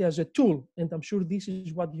empathy as a tool, and I'm sure this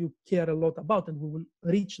is what you care a lot about, and we will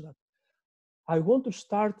reach that, I want to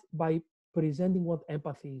start by presenting what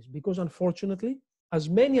empathy is, because unfortunately, as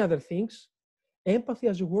many other things, empathy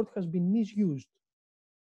as a word has been misused,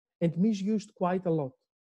 and misused quite a lot.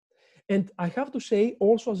 And I have to say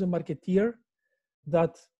also as a marketeer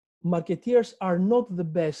that marketeers are not the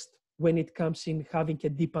best when it comes in having a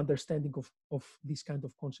deep understanding of these kind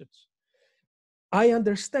of concepts. I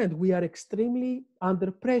understand we are extremely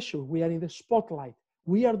under pressure. We are in the spotlight.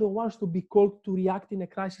 We are the ones to be called to react in a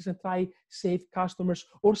crisis and try save customers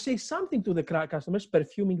or say something to the customers,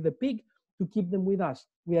 perfuming the pig to keep them with us.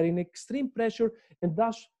 We are in extreme pressure, and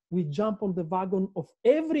thus we jump on the wagon of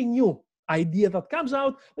every new idea that comes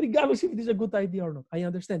out, regardless if it is a good idea or not. I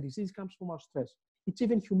understand this. This comes from our stress. It's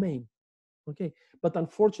even humane. Okay, but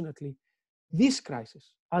unfortunately, this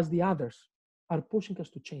crisis, as the others, are pushing us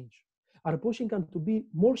to change, are pushing us to be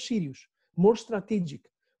more serious, more strategic,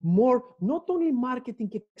 more not only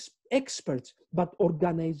marketing experts, but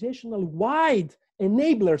organizational wide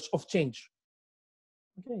enablers of change.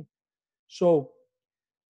 Okay, so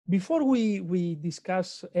before we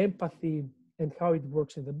discuss empathy and how it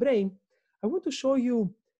works in the brain, I want to show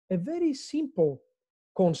you a very simple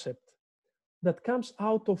concept that comes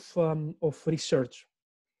out of research.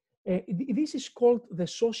 This is called the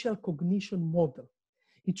social cognition model.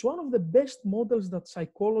 It's one of the best models that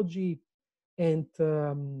psychology and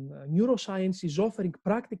neuroscience is offering,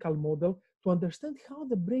 practical model to understand how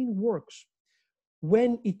the brain works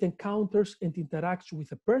when it encounters and interacts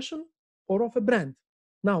with a person or of a brand.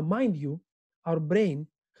 Now, mind you, our brain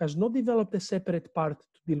has not developed a separate part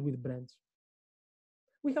to deal with brands.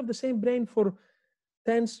 We have the same brain for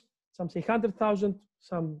tens, some say 100,000,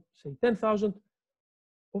 some say 10,000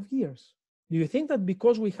 of years. Do you think that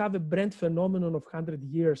because we have a brand phenomenon of 100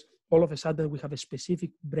 years, all of a sudden we have a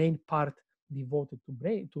specific brain part devoted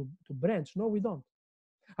to brands? No, we don't.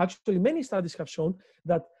 Actually, many studies have shown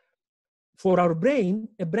that for our brain,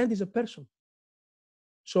 a brand is a person.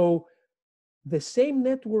 So the same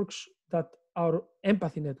networks that our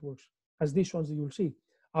empathy networks, as these ones that you'll see,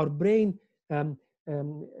 our brain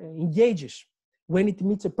engages when it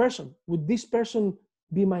meets a person. Would this person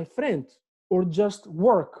be my friend, or just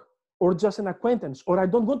work, or just an acquaintance, or I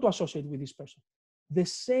don't want to associate with this person? The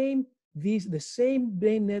same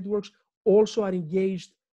brain networks also are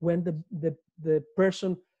engaged when the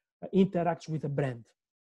person interacts with a brand.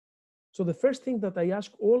 So the first thing that I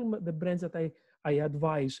ask all the brands that I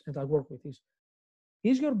advise and I work with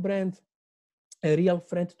is your brand a real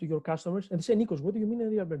friend to your customers? And they say, Nikos, what do you mean a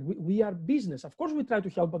real brand? We are business. Of course we try to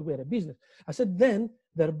help, but we're a business. I said, then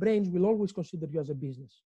their brains will always consider you as a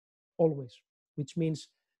business, always, which means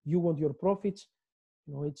you want your profits.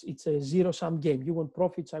 You know, it's a zero-sum game. You want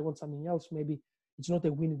profits, I want something else. Maybe it's not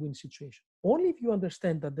a win-win situation. Only if you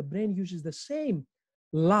understand that the brain uses the same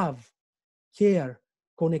love, care,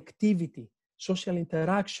 connectivity, social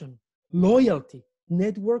interaction, loyalty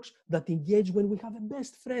networks that engage when we have a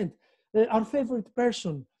best friend, our favorite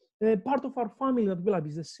person, part of our family that will have,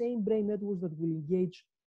 is the same brain networks that will engage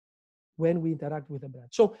when we interact with a brand.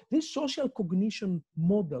 So this social cognition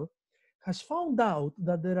model has found out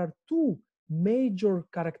that there are two major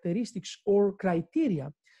characteristics or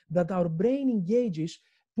criteria that our brain engages,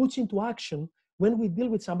 puts into action when we deal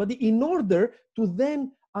with somebody, in order to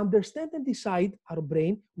then understand and decide, our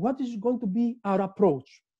brain, what is going to be our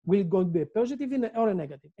approach. Will it going to be a positive or a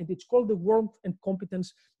negative? And it's called the warmth and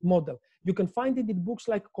competence model. You can find it in books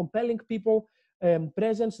like Compelling People,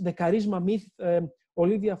 Presence, The Charisma Myth.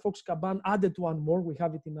 Olivia Fox-Caban added one more. We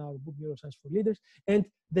have it in our book, Neuroscience for Leaders, and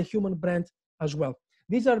The Human Brand as well.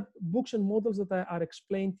 These are books and models that are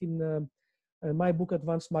explained in my book,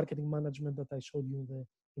 Advanced Marketing Management, that I showed you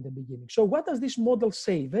in the beginning. So what does this model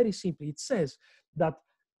say? Very simply, it says that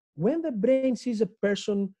when the brain sees a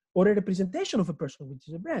person or a representation of a person, which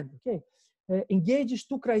is a brand, okay, engages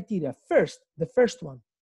two criteria. First, the first one,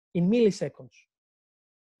 in milliseconds,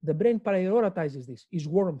 the brain prioritizes this, is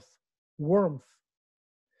warmth. Warmth.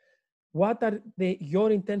 What are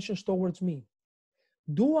your intentions towards me?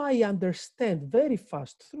 Do I understand very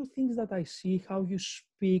fast through things that I see, how you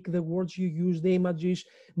speak, the words you use, the images,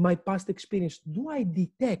 my past experience? Do I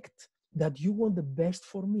detect that you want the best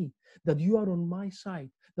for me, that you are on my side,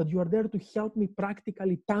 that you are there to help me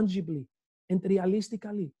practically, tangibly, and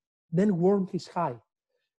realistically? Then warmth is high.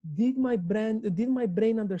 Did my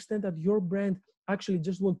brain understand that your brand actually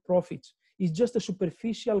just wants profits? It's just a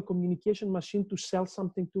superficial communication machine to sell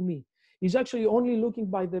something to me? Is actually only looking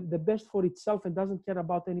by the best for itself and doesn't care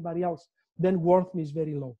about anybody else? Then warmth is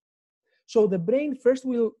very low. So the brain first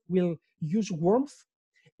will use warmth,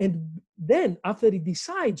 and then after it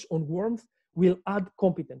decides on warmth, will add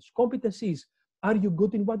competence. Competence is, are you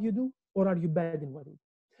good in what you do, or are you bad in what you do?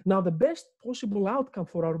 Now, the best possible outcome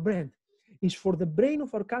for our brand is for the brain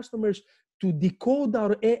of our customers to decode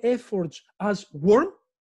our efforts as warm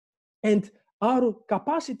and our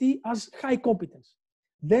capacity as high competence.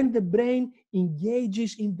 Then the brain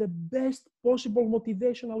engages in the best possible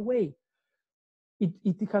motivational way.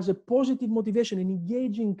 It has a positive motivation, an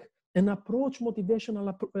engaging, an approach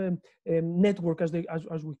motivational network, as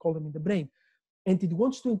we call them in the brain. And it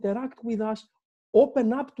wants to interact with us,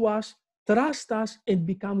 open up to us, trust us, and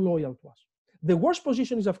become loyal to us. The worst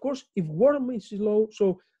position is, of course, if warmth is low,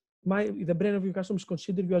 so the brain of your customers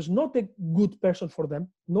consider you as not a good person for them,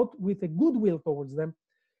 not with a goodwill towards them,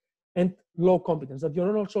 and low competence, that you're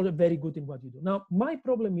not also very good in what you do. Now, my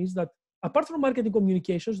problem is that apart from marketing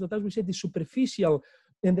communications, that, as we said, is superficial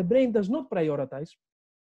and the brain does not prioritize.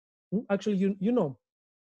 Actually, you know,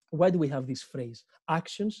 why do we have this phrase?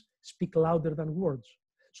 Actions speak louder than words.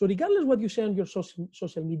 So regardless what you say on your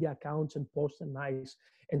social media accounts and posts and nice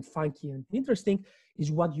and funky and interesting,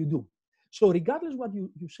 is what you do. So regardless what you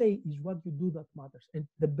say, is what you do that matters. And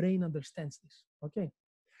the brain understands this, okay?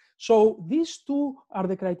 So these two are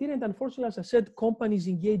the criteria. And unfortunately, as I said, companies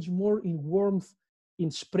engage more in warmth,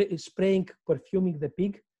 in spraying, perfuming the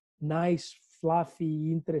pig, nice,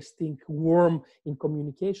 fluffy, interesting, warm in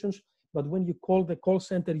communications. But when you call the call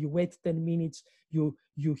center, you wait 10 minutes, you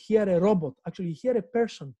hear a robot, actually you hear a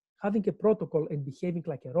person having a protocol and behaving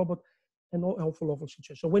like a robot, an awful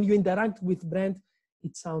situation. So when you interact with brand,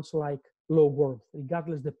 it sounds like low warmth,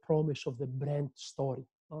 regardless the promise of the brand story,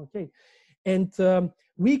 okay? And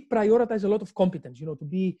we prioritize a lot of competence, you know, to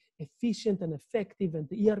be efficient and effective, and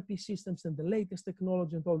the ERP systems and the latest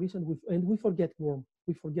technology and all this, and we forget warmth.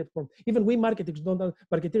 We forget warmth. Even we marketers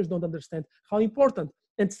don't understand how important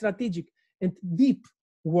and strategic and deep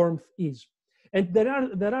warmth is. And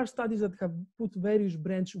there are studies that have put various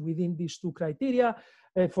brands within these two criteria.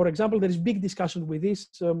 For example, there is big discussion with this.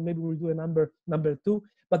 Maybe we'll do a number two.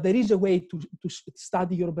 But there is a way to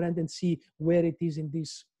study your brand and see where it is in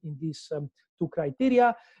these two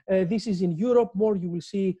criteria. This is in Europe more. You will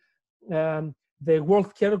see the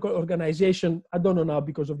World Health Organization. I don't know now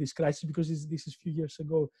because of this crisis, because this is a few years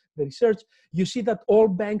ago, the research. You see that all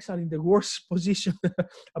banks are in the worst position,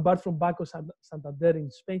 apart from Banco Santander in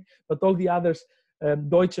Spain, but all the others,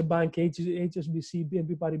 Deutsche Bank, HSBC,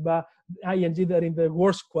 BNP Paribas, ING, they're in the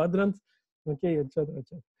worst quadrant, okay, etc.,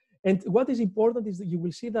 etc. And what is important is that you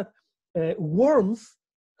will see that warmth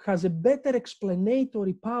has a better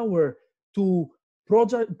explanatory power to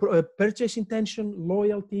purchase intention,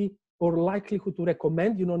 loyalty, or likelihood to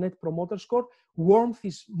recommend, you know, net promoter score. Warmth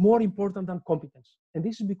is more important than competence. And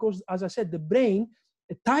this is because, as I said, the brain,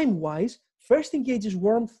 time-wise, first engages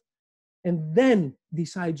warmth and then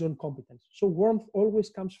decides on competence. So warmth always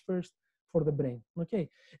comes first for the brain, okay?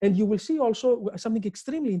 And you will see also something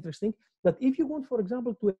extremely interesting, that if you want, for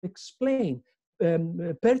example, to explain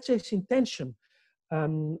purchase intention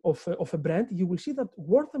of a brand, you will see that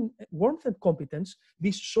warmth and competence,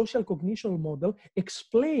 this social cognition model,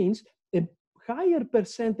 explains a higher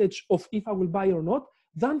percentage of if I will buy or not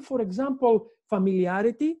than, for example,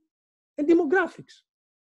 familiarity and demographics.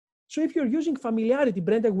 So if you're using familiarity,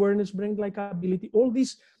 brand awareness, brand likability, all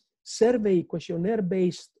these survey,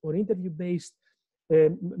 questionnaire-based or interview-based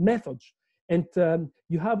methods, and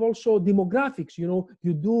you have also demographics, you know,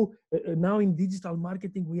 you do, now in digital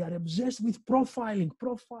marketing, we are obsessed with profiling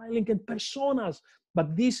and personas,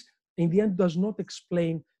 but this in the end does not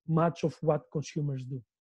explain much of what consumers do.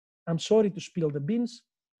 I'm sorry to spill the beans.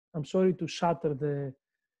 I'm sorry to shatter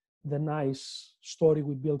the nice story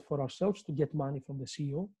we built for ourselves to get money from the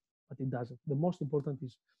CEO, but it doesn't. The most important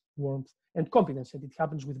is warmth and competence, and it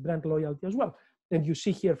happens with brand loyalty as well. And you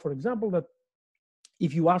see here, for example, that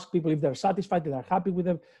if you ask people if they're satisfied, they are happy with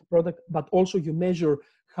the product, but also you measure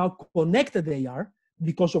how connected they are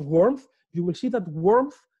because of warmth, you will see that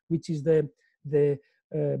warmth, which is the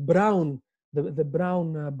brown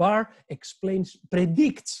bar,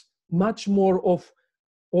 predicts much more of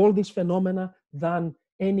all these phenomena than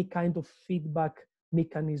any kind of feedback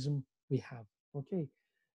mechanism we have. Okay,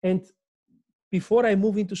 and before I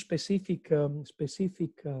move into specific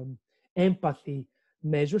empathy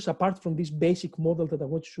measures, apart from this basic model that I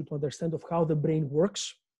want you to understand of how the brain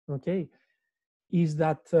works, okay, is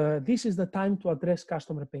that this is the time to address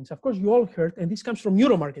customer pains. Of course, you all heard, and this comes from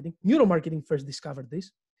neuromarketing. Neuromarketing first discovered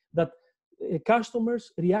this, that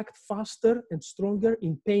customers react faster and stronger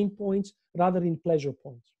in pain points rather than pleasure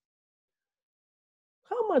points.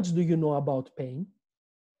 How much do you know about pain?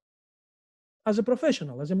 As a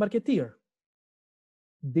professional, as a marketeer.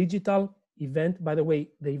 Digital event, by the way,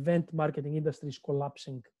 the event marketing industry is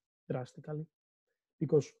collapsing drastically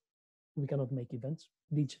because we cannot make events.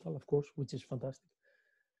 Digital, of course, which is fantastic.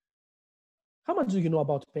 How much do you know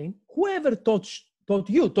about pain? Whoever taught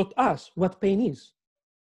us what pain is?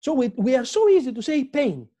 So we are so easy to say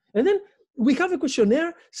pain. And then we have a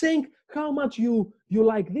questionnaire saying how much you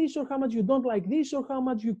like this, or how much you don't like this, or how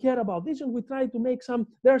much you care about this. And we try to make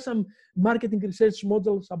there are some marketing research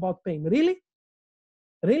models about pain. Really?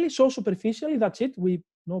 Really? So superficially, that's it? We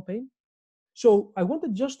know pain? So I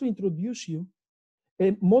wanted just to introduce you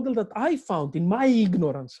a model that I found in my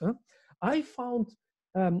ignorance. I found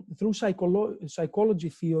through psychology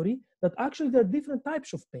theory that actually there are different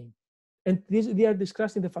types of pain. And they are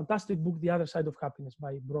discussed in the fantastic book, The Other Side of Happiness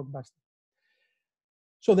by Brock Bastin.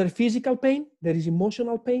 So there is physical pain, there is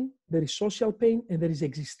emotional pain, there is social pain, and there is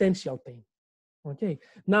existential pain. Okay.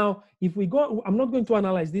 Now, if we go, I'm not going to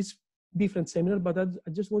analyze this different seminar, but I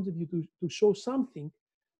just wanted you to show something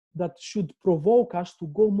that should provoke us to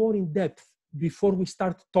go more in depth before we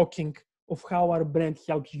start talking of how our brand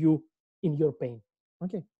helps you in your pain.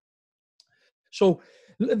 Okay. So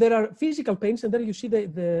there are physical pains, and then you see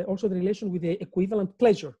also the relation with the equivalent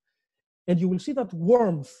pleasure. And you will see that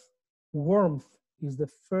warmth is the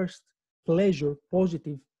first pleasure,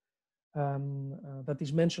 positive that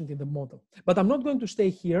is mentioned in the model. But I'm not going to stay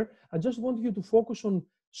here. I just want you to focus on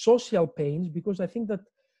social pains, because I think that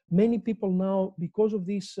many people now, because of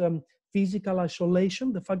this physical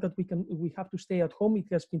isolation, the fact that we have to stay at home, it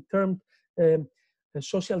has been termed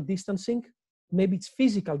social distancing. Maybe it's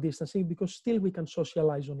physical distancing, because still we can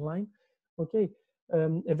socialize online. Okay,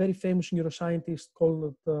 a very famous neuroscientist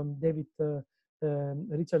called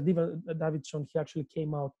Richard Davidson, he actually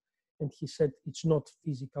came out and he said it's not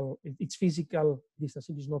physical, it's physical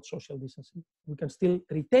distancing, it's not social distancing. We can still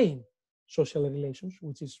retain social relations,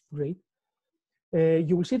 which is great.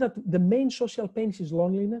 You will see that the main social pains is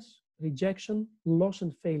loneliness, rejection, loss,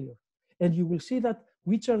 and failure. And you will see that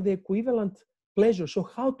which are the equivalent pleasures. So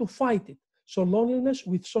how to fight it? So loneliness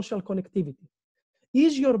with social connectivity.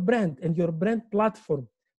 Is your brand and your brand platform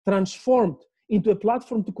transformed into a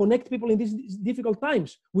platform to connect people in these difficult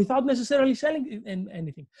times without necessarily selling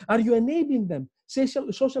anything? Are you enabling them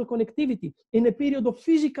social connectivity in a period of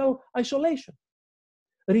physical isolation?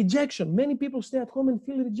 Rejection. Many people stay at home and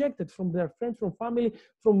feel rejected from their friends, from family,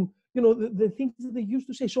 from the things that they used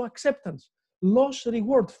to say. So acceptance, loss,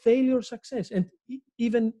 reward, failure, success, and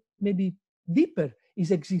even maybe deeper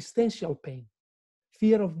is existential pain,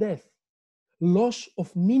 fear of death, loss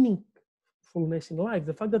of meaningfulness in life.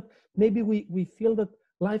 The fact that maybe we feel that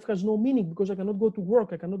life has no meaning because I cannot go to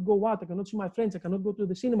work, I cannot go out, I cannot see my friends, I cannot go to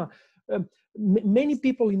the cinema. Many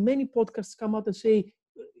people in many podcasts come out and say,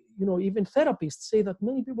 even therapists say that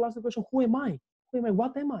many people ask the question, who am I? Who am I?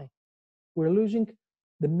 What am I? We're losing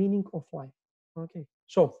the meaning of life. Okay,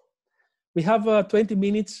 so we have 20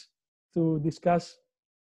 minutes to discuss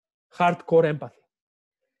hardcore empathy.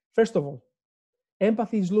 First of all,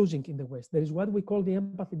 empathy is losing in the West. There is what we call the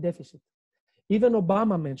empathy deficit. Even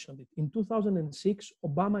Obama mentioned it. In 2006,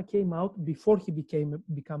 Obama came out before he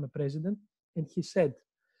became a president, and he said,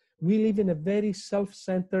 we live in a very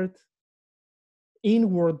self-centered,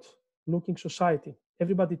 inward-looking society.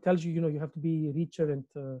 Everybody tells you, you have to be richer and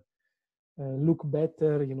look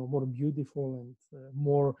better, more beautiful and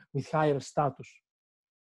more with higher status.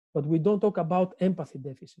 But we don't talk about empathy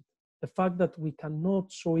deficit. The fact that we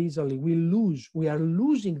cannot so easily, we are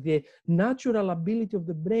losing the natural ability of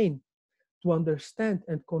the brain to understand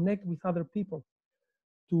and connect with other people,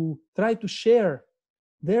 to try to share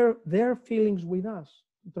their feelings with us,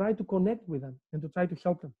 to try to connect with them and to try to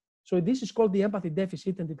help them. So this is called the empathy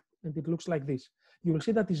deficit, and it looks like this. You will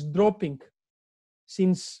see that it's dropping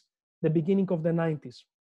since the beginning of the 90s.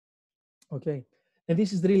 Okay, and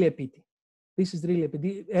this is really a pity. This is really a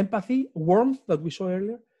pity. Empathy, warmth that we saw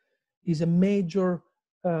earlier, is a major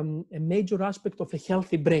aspect of a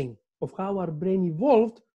healthy brain, of how our brain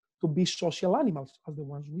evolved to be social animals as the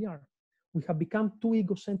ones we are. We have become too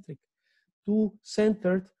egocentric, too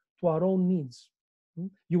centered to our own needs.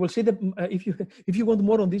 You will see that if you want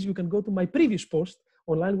more on this, you can go to my previous post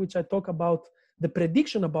online, which I talk about the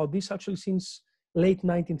prediction about this actually since late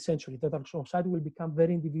 19th century, that our society will become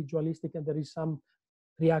very individualistic, and there is some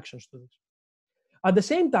reactions to this. At the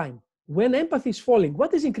same time, when empathy is falling,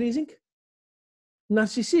 what is increasing?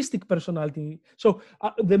 Narcissistic personality. So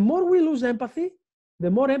the more we lose empathy, the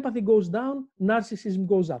more empathy goes down, narcissism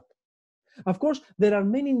goes up. Of course, there are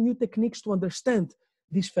many new techniques to understand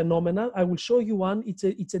this phenomenon. I will show you one.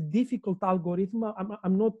 It's a difficult algorithm.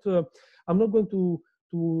 I'm not going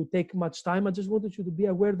to take much time. I just wanted you to be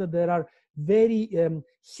aware that there are very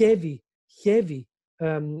heavy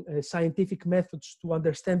scientific methods to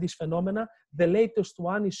understand this phenomena. The latest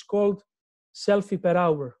one is called selfie per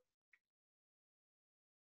hour.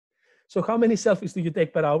 So how many selfies do you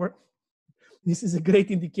take per hour? This is a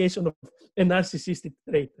great indication of a narcissistic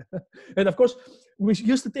trait. And of course, we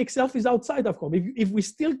used to take selfies outside of home. If we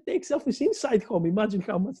still take selfies inside home, imagine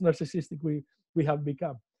how much narcissistic we have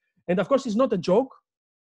become. And of course, it's not a joke.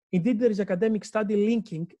 Indeed, there is academic study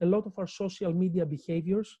linking a lot of our social media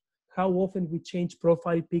behaviors, how often we change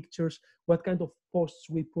profile pictures, what kind of posts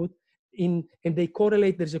we put in, and they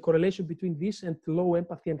correlate. There's a correlation between this and low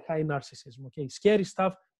empathy and high narcissism. Okay, scary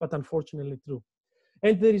stuff, but unfortunately true.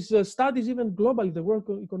 And there is studies even globally. The World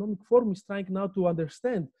Economic Forum is trying now to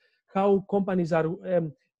understand how companies are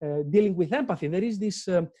dealing with empathy. There is this,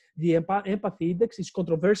 the empathy index is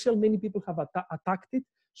controversial. Many people have attacked it.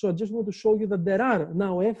 So I just want to show you that there are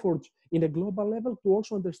now efforts in a global level to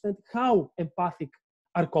also understand how empathic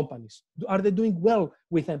are companies. Are they doing well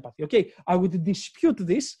with empathy? Okay, I would dispute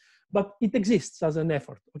this, but it exists as an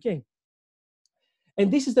effort, okay? And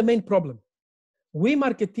this is the main problem. We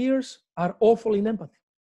marketeers are awful in empathy.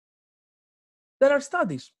 There are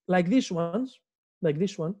studies like this one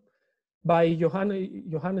by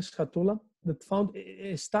Johannes Hatula that found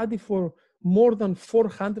a study for more than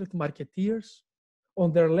 400 marketeers on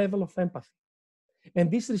their level of empathy. And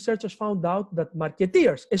these researchers found out that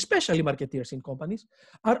marketeers, especially marketeers in companies,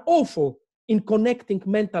 are awful in connecting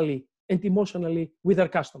mentally and emotionally with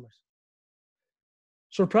their customers.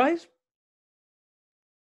 Surprise?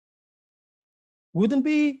 Wouldn't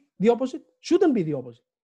be the opposite? Shouldn't be the opposite.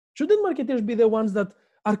 Shouldn't marketers be the ones that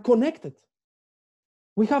are connected?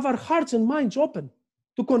 We have our hearts and minds open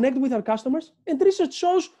to connect with our customers, and research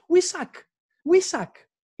shows we suck. We suck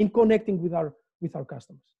in connecting with our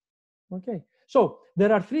customers. Okay, so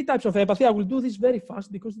there are 3 types of empathy. I will do this very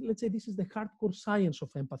fast because let's say this is the hardcore science of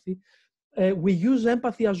empathy. We use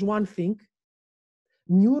empathy as one thing.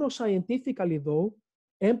 Neuroscientifically, though,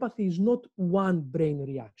 empathy is not one brain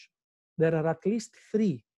reaction. There are at least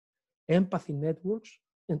 3 empathy networks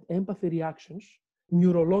and empathy reactions,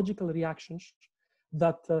 neurological reactions,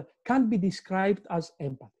 that can be described as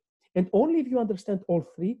empathy. And only if you understand all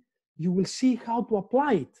 3, you will see how to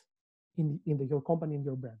apply it in your company, in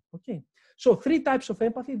your brand. Okay, so 3 types of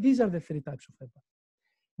empathy. These are the 3 types of empathy.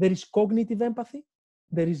 There is cognitive empathy,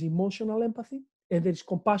 there is emotional empathy, and there is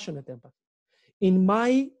compassionate empathy. In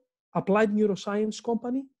my applied neuroscience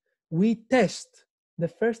company, we test the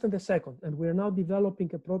first and the second, and we're now developing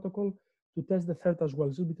a protocol to test the third as well.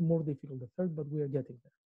 It's a bit more difficult, the third, but we are getting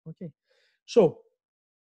there. Okay, so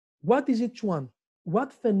what is each one?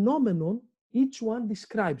 What phenomenon each one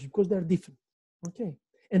describes, because they're different. Okay,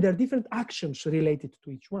 and there are different actions related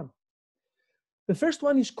to each one. The first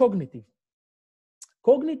one is cognitive.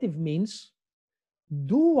 Cognitive means,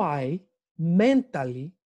 do I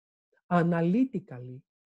mentally, analytically,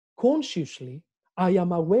 consciously, I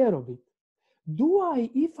am aware of it. Do I,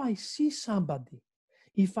 if I see somebody,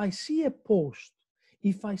 if I see a post,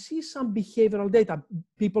 if I see some behavioral data,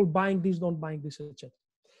 people buying this, don't buying this, etc.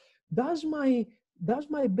 Does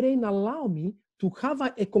my brain allow me to have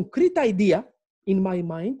a concrete idea in my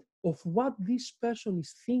mind of what this person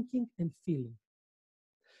is thinking and feeling?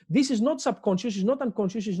 This is not subconscious, it's not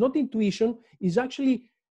unconscious, it's not intuition, it's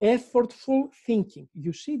actually effortful thinking.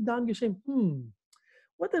 You sit down, you say,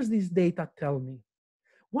 what does this data tell me?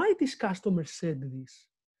 Why this customer said this?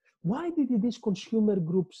 Why did this consumer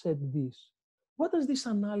group said this? What does this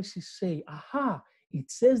analysis say? Aha, it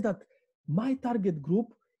says that my target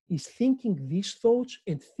group is thinking these thoughts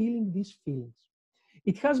and feeling these feelings.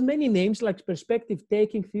 It has many names like perspective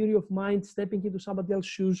taking, theory of mind, stepping into somebody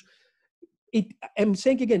else's shoes. I'm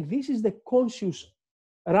saying again, this is the conscious,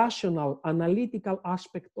 rational, analytical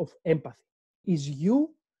aspect of empathy. Is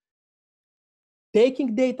you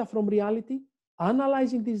taking data from reality,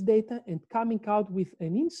 analyzing this data, and coming out with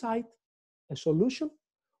an insight, a solution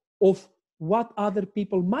of what other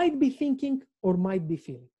people might be thinking or might be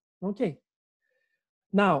feeling. Okay.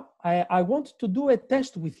 Now, I want to do a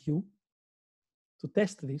test with you to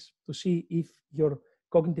test this, to see if your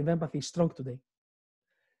cognitive empathy is strong today.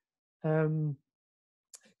 Can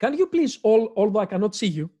you please all, although I cannot see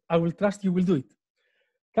you, I will trust you will do it.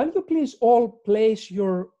 Can you please all place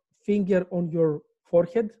your finger on your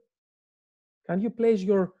forehead? Can you place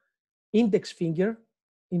your index finger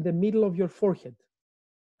in the middle of your forehead?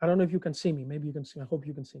 I don't know if you can see me. Maybe you can see. I hope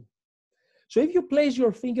you can see me. So if you place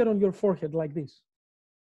your finger on your forehead like this,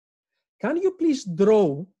 can you please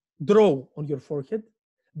draw on your forehead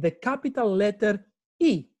the capital letter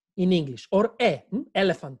E in English, or E,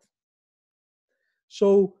 elephant.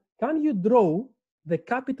 So can you draw the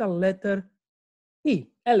capital letter E,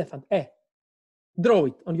 elephant, E? Draw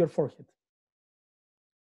it on your forehead.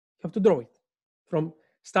 You have to draw it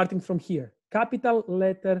starting from here. Capital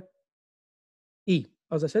letter E.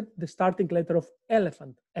 As I said, the starting letter of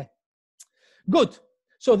elephant, E. Good.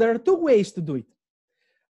 So there are 2 ways to do it.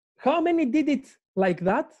 How many did it like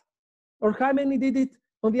that? Or how many did it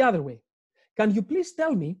on the other way? Can you please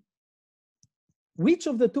tell me which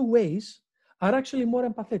of the 2 ways are actually more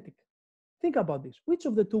empathetic? Think about this. Which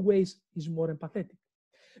of the 2 ways is more empathetic?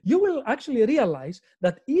 You will actually realize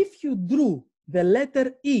that if you drew the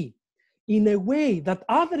letter E in a way that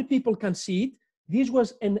other people can see it, this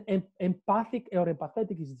was an empathic, or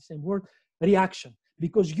empathetic is the same word, reaction,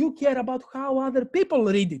 because you care about how other people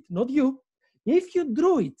read it, not you. If you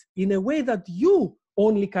drew it in a way that you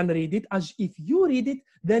only can read it, as if you read it,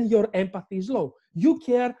 then your empathy is low. You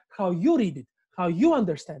care how you read it, how you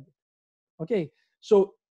understand it. Okay,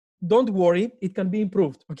 so don't worry, it can be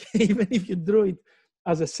improved. Okay, even if you drew it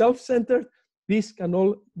as a self-centered, this can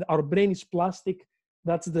all, our brain is plastic.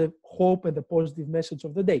 That's the hope and the positive message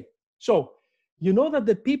of the day. So, you know that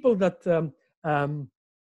the people that,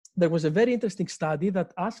 there was a very interesting study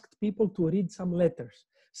that asked people to read some letters.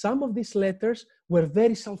 Some of these letters were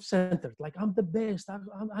very self-centered, like I'm the best,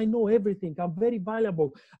 I know everything, I'm very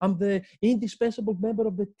valuable, I'm the indispensable member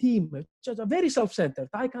of the team. Just very self-centered,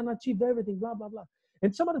 I can achieve everything, blah, blah, blah.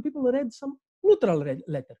 And some other people read some neutral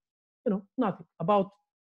letter, nothing about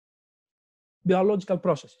biological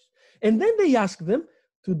processes. And then they asked them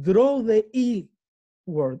to draw the E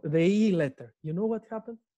word, the E letter. You know what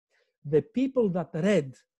happened? The people that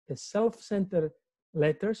read the self-centered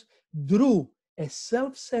letters drew a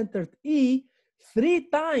self-centered E 3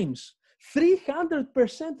 times,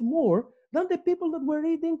 300% more than the people that were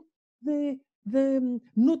reading the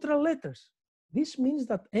neutral letters. This means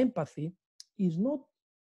that empathy is not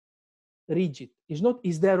rigid. It's not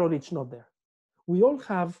is there or it's not there. We all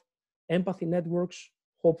have empathy networks,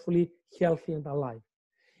 hopefully healthy and alive.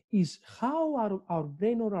 Is how our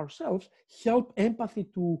brain or ourselves help empathy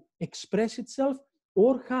to express itself,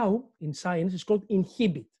 or how, in science, it's called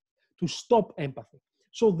inhibit, to stop empathy.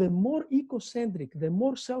 So the more egocentric, the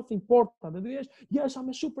more self-important, yes, I'm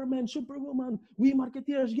a Superman, Superwoman, we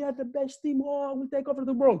marketeers, yeah, the best team, oh, we'll take over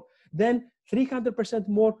the world. Then 300%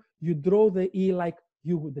 more, you draw the E like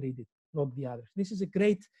you would read it, not the others. This is a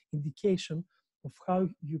great indication of how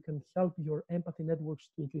you can help your empathy networks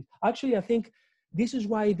to increase. Actually, I think this is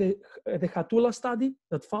why the Hatula study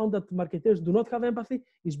that found that marketers do not have empathy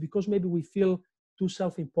is because maybe we feel too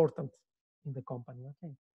self-important in the company.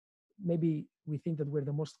 Okay, maybe we think that we're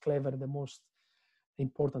the most clever, the most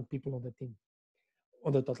important people on the team,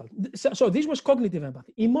 on the total. So this was cognitive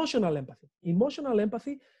empathy. Emotional empathy. Emotional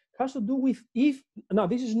empathy has to do with now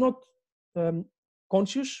this is not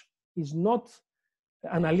conscious, is not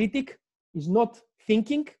analytic, is not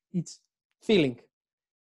thinking, it's feeling.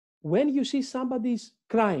 When you see somebody's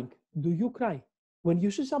crying, do you cry? When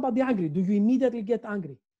you see somebody angry, do you immediately get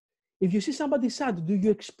angry? If you see somebody sad, do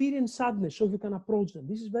you experience sadness so you can approach them?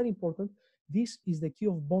 This is very important. This is the key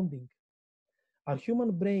of bonding. Our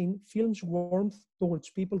human brain feels warmth towards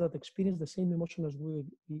people that experience the same emotion as we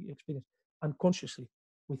experience, unconsciously,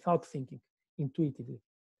 without thinking, intuitively.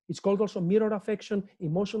 It's called also mirror affection,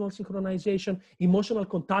 emotional synchronization, emotional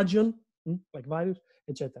contagion, like virus,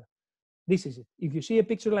 etc. This is it. If you see a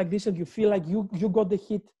picture like this and you feel like you got the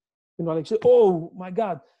hit, like say, oh my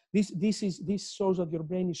God, this shows that your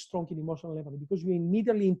brain is strong in emotional empathy, because you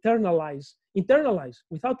immediately internalize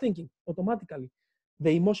without thinking, automatically,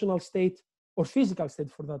 the emotional state or physical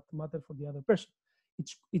state, for that matter, for the other person.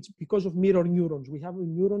 It's because of mirror neurons. We have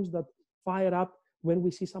neurons that fire up when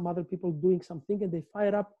we see some other people doing something, and they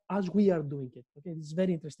fire up as we are doing it. Okay, this is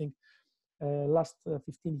very interesting. Last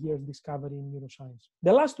 15 years discovery in neuroscience.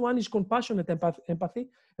 The last one is compassionate empathy,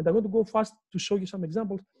 and I'm going to go fast to show you some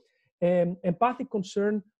examples. Empathic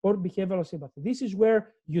concern or behavioral sympathy. This is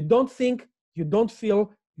where you don't think, you don't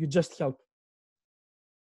feel, you just help.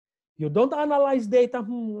 You don't analyze data.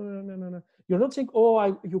 No. You're not saying,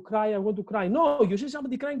 oh, you cry, I want to cry. No, you see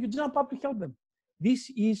somebody crying, you jump up to help them. This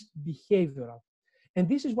is behavioral. And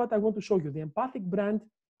this is what I want to show you. The empathic brand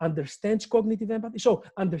understands cognitive empathy. So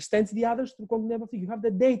understands the others through cognitive empathy. You have the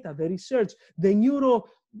data, the research, the neuro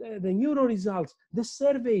results, the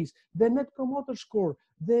surveys, the net promoter score,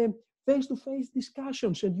 the face-to-face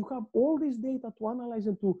discussions, and you have all this data to analyze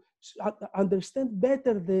and to understand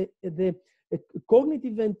better the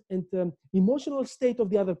cognitive and emotional state of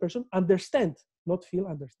the other person. Understand, not feel,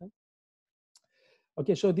 understand.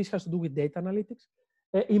 Okay, so this has to do with data analytics.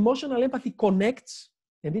 Emotional empathy connects,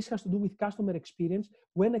 and this has to do with customer experience.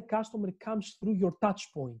 When a customer comes through your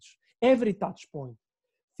touch points, every touch point,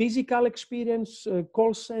 physical experience,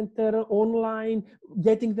 call center, online,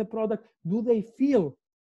 getting the product, do they feel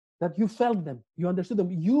that you felt them, you understood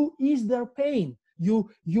them, you eased their pain, you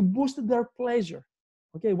boosted their pleasure?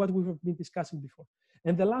 Okay, what we have been discussing before.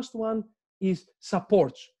 And the last one is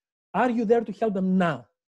support. Are you there to help them now?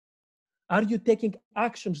 Are you taking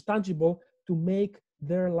actions tangible to make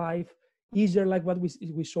their life easier, like what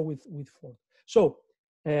we saw with Ford? So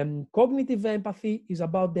cognitive empathy is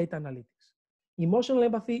about data analytics. Emotional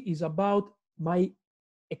empathy is about my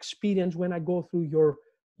experience when I go through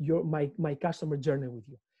my customer journey with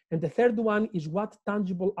you. And the third one is what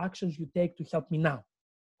tangible actions you take to help me now.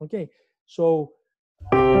 Okay, so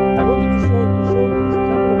I wanted to show this example.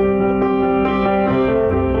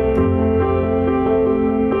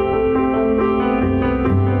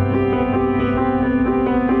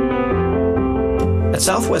 At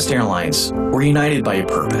Southwest Airlines, we're united by a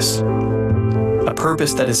purpose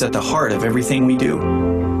that is at the heart of everything we do.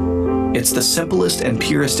 It's the simplest and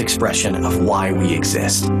purest expression of why we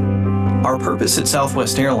exist. Our purpose at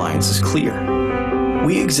Southwest Airlines is clear.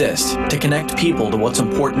 We exist to connect people to what's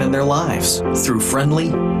important in their lives through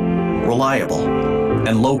friendly, reliable,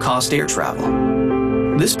 and low-cost air travel.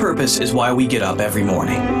 This purpose is why we get up every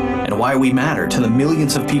morning and why we matter to the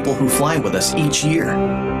millions of people who fly with us each year.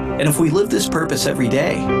 And if we live this purpose every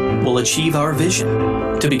day, we'll achieve our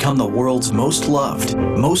vision to become the world's most loved,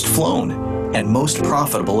 most flown, and most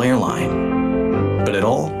profitable airline. But it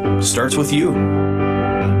all starts with you.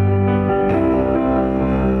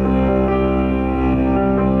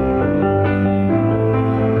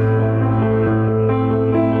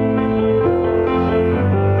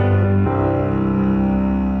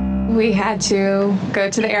 We had to go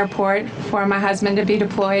to the airport for my husband to be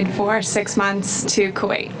deployed for 6 months to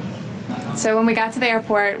Kuwait. So when we got to the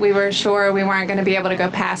airport, we were sure we weren't going to be able to go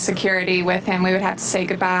past security with him. We would have to say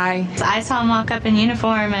goodbye. I saw him walk up in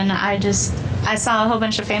uniform, and I saw a whole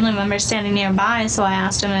bunch of family members standing nearby, so I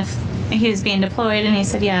asked him if he was being deployed, and he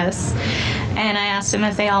said yes. And I asked him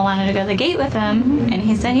if they all wanted to go to the gate with him, and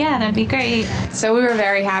he said, yeah, that'd be great. So we were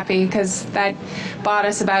very happy because that bought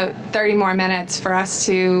us about 30 more minutes for us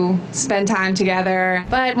to spend time together.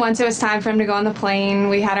 But once it was time for him to go on the plane,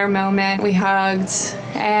 we had our moment, we hugged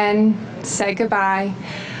and said goodbye.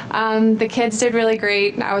 The kids did really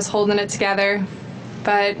great. I was holding it together,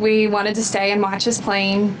 but we wanted to stay and watch his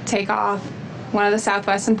plane take off. One of the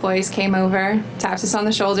Southwest employees came over, tapped us on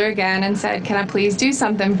the shoulder again, and said, "Can I please do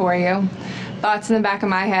something for you?" Thoughts in the back of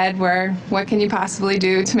my head were, what can you possibly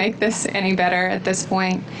do to make this any better at this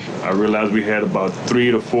point? I realized we had about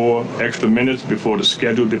 3 to 4 extra minutes before the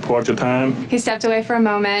scheduled departure time. He stepped away for a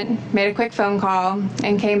moment, made a quick phone call,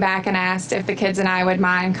 and came back and asked if the kids and I would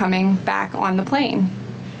mind coming back on the plane.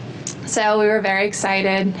 So we were very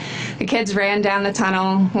excited. The kids ran down the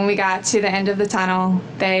tunnel. When we got to the end of the tunnel,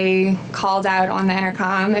 they called out on the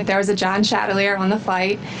intercom if there was a John Chatelier on the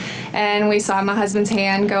flight. And we saw my husband's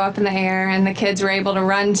hand go up in the air, and the kids were able to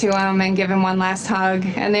run to him and give him one last hug.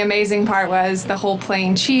 And the amazing part was the whole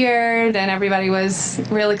plane cheered, and everybody was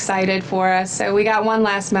real excited for us. So we got one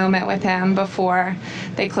last moment with him before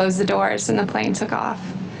they closed the doors and the plane took off.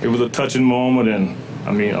 It was a touching moment, and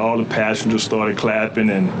I mean, all the passengers started clapping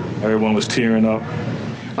and everyone was tearing up.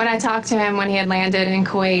 When I talked to him when he had landed in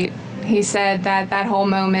Kuwait, he said that that whole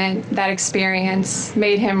moment, that experience,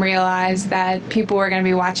 made him realize that people were going to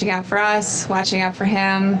be watching out for us, watching out for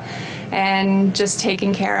him, and just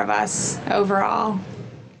taking care of us overall.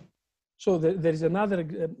 So there is another,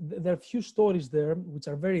 there are a few stories there which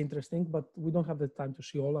are very interesting, but we don't have the time to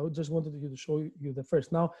see all. I just wanted to show you the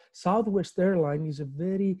first. Now, Southwest Airline is a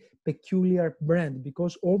very peculiar brand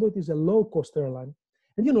because although it is a low-cost airline,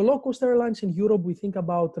 and you know, low-cost airlines in Europe, we think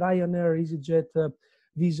about Ryanair, EasyJet,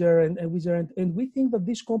 Wizz Air, and Wizz Air, and we think that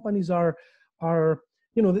these companies are,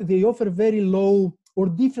 you know, they offer very low or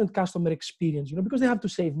different customer experience, you know, because they have to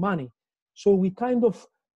save money. So we kind of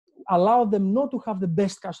allow them not to have the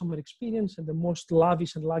best customer experience and the most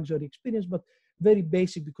lavish and luxury experience, but very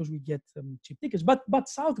basic because we get cheap tickets. But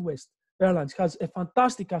Southwest Airlines has a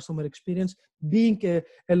fantastic customer experience being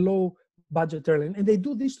a low budget airline. And they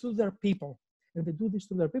do this to their people. And they do this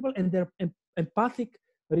to their people and their empathic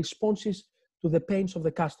responses to the pains of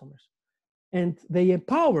the customers. And they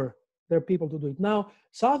empower their people to do it. Now,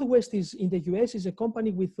 Southwest is in the US is a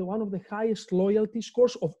company with one of the highest loyalty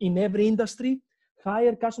scores in every industry,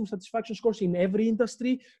 higher customer satisfaction scores in every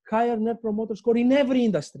industry, higher net promoter score in every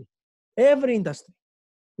industry in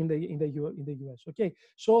the US. Okay,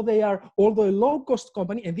 so they are, although a low-cost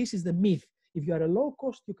company, and this is the myth, if you are a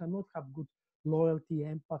low-cost, you cannot have good loyalty,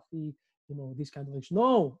 empathy, you know, these kind of things.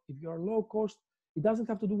 No, if you are low-cost, it doesn't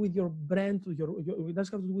have to do with your brand, it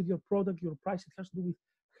doesn't have to do with your product, your price. It has to do with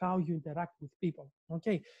how you interact with people.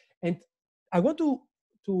 Okay, and I want to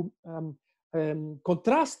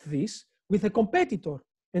contrast this with a competitor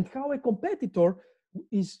and how a competitor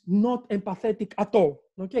is not empathetic at all.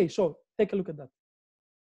 Okay, so take a look at that.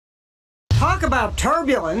 Talk about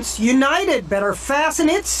turbulence. United better fasten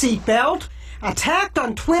its seatbelt. Attacked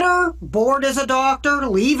on Twitter, bored as a doctor,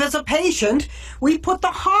 leave as a patient. We put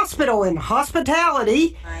the hospital in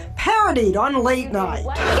hospitality, parodied on late night.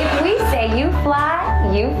 If we say you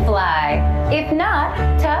fly, you fly. If not,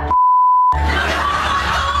 tough.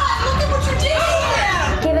 Look at what you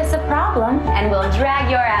did! Give us a problem and we'll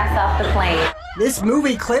drag your ass off the plane. This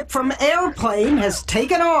movie clip from Airplane has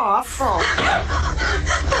taken off.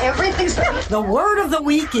 Everything's The word of the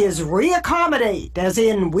week is reaccommodate, as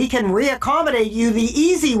in we can reaccommodate you the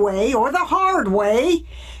easy way or the hard way.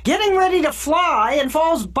 Getting ready to fly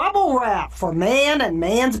involves bubble wrap for man and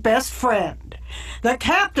man's best friend. The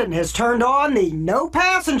captain has turned on the no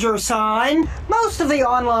passenger sign. Most of the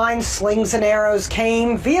online slings and arrows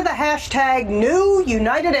came via the hashtag new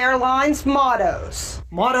United Airlines mottos.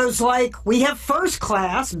 Mottos like, we have first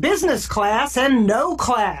class, business class, and no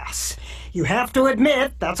class. You have to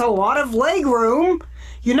admit, that's a lot of leg room.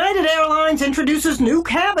 United Airlines introduces new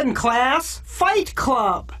cabin class, Fight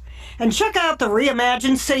Club. And check out the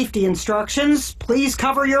reimagined safety instructions. Please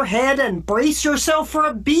cover your head and brace yourself for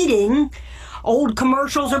a beating. Old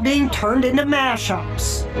commercials are being turned into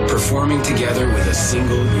mashups. Performing together with a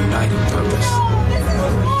single united purpose. Oh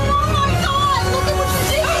my God! Look at what you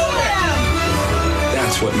did to them!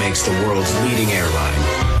 That's what makes the world's leading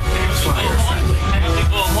airline flyer friendly.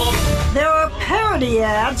 There are parody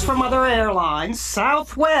ads from other airlines.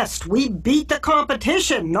 Southwest, we beat the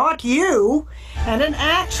competition, not you. And an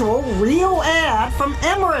actual, real ad from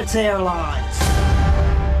Emirates Airlines,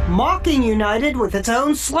 mocking United with its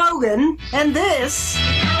own slogan, and this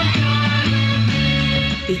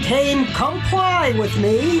became "Comply with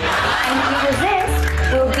me." And if you resist,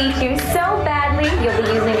 we'll beat you so badly you'll be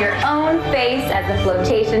using your own face as a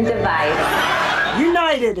flotation device.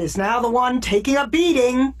 United is now the one taking a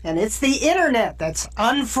beating, and it's the internet that's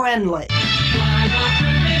unfriendly.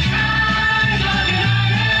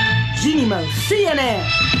 Genimo, CNN,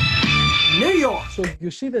 New York. So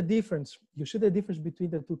you see the difference. You see the difference between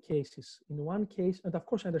the two cases. In one case, and of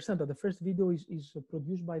course I understand that the first video is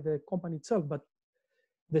produced by the company itself, but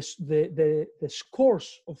the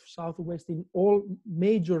scores of Southwest in all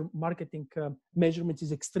major marketing measurements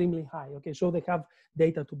is extremely high. Okay, so they have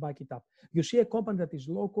data to back it up. You see a company that is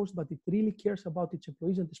low cost, but it really cares about its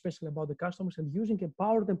employees and especially about the customers, and using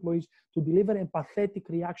empowered employees to deliver empathetic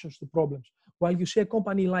reactions to problems. While you see a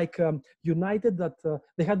company like United that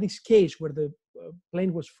they had this case where the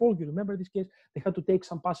plane was full. You remember this case? They had to take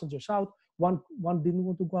some passengers out. One didn't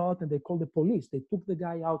want to go out, and they called the police. They took the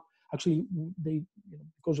guy out. Actually,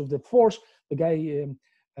 because of the force, the guy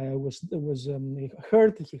was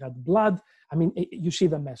hurt. He had blood. I mean, you see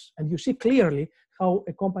the mess, and you see clearly how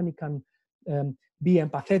a company can be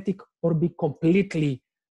empathetic or be completely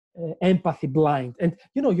empathy blind. And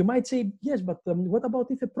you might say, yes, but what about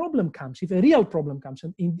if a problem comes, if a real problem comes?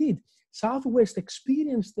 And indeed, Southwest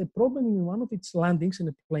experienced a problem in one of its landings in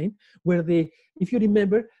a plane where if you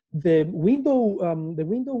remember, the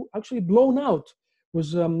window actually blown out,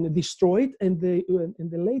 was destroyed, and the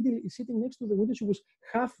lady sitting next to the window, she was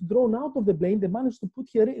half drawn out of the plane. They managed to put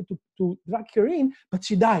her in, to drag her in, but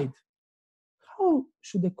she died. How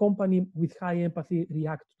should a company with high empathy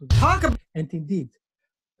react to that? And indeed,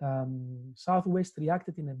 Southwest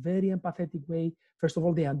reacted in a very empathetic way. First of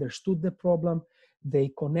all, they understood the problem, they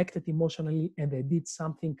connected emotionally, and they did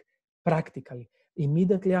something practically.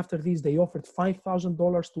 Immediately after this, they offered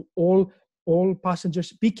 $5,000 to all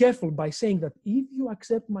passengers. Be careful by saying that if you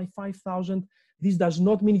accept my $5,000, this does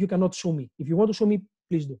not mean you cannot sue me. If you want to sue me,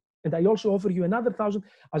 please do. And I also offer you another $1,000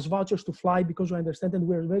 as vouchers to fly, because we understand and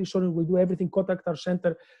we're very sorry, we'll do everything, contact our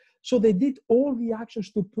center. So they did all the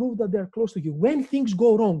actions to prove that they're close to you. When things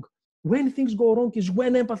go wrong is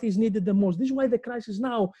when empathy is needed the most. This is why the crisis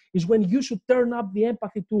now is when you should turn up the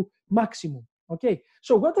empathy to maximum. Okay,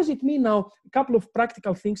 so what does it mean now? A couple of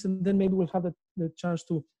practical things, and then maybe we'll have the chance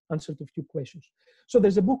to answer to a few questions. So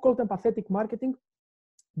there's a book called Empathetic Marketing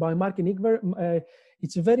by Mark Inigver.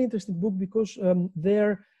 It's a very interesting book because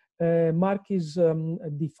there Mark is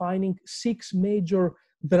defining 6 major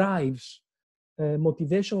drives,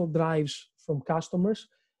 motivational drives from customers,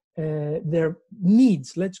 their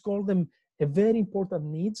needs, let's call them a very important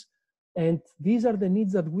needs. And these are the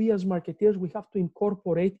needs that we as marketeers, we have to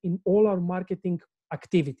incorporate in all our marketing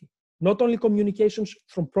activity, not only communications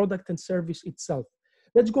from product and service itself.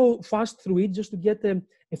 Let's go fast through it just to get a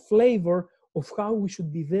flavor of how we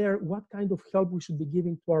should be there, what kind of help we should be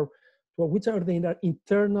giving to which are the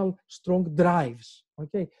internal strong drives.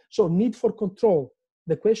 Okay, so need for control.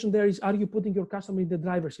 The question there is, are you putting your customer in the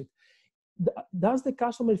driver's seat? Does the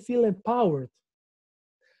customer feel empowered?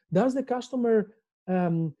 Does the customer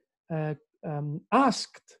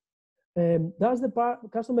asked? Does the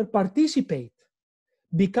customer participate?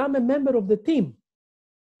 Become a member of the team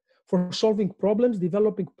for solving problems,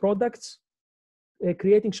 developing products,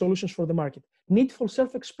 creating solutions for the market. Need for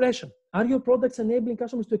self-expression. Are your products enabling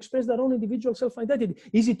customers to express their own individual self-identity?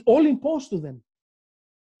 Is it all imposed to them?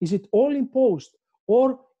 Is it all imposed?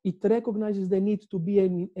 Or it recognizes the need to be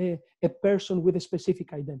a person with a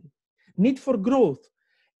specific identity? Need for growth.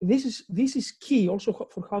 This is key also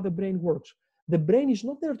for how the brain works. The brain is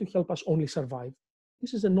not there to help us only survive.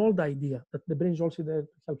 This is an old idea that the brain is also there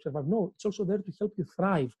to help survive. No, it's also there to help you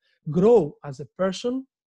thrive, grow as a person,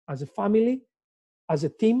 as a family, as a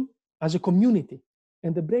team, as a community.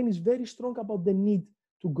 And the brain is very strong about the need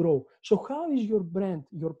to grow. So how is your brand,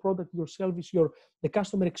 your product, your service, the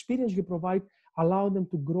customer experience you provide allow them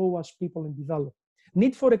to grow as people and develop?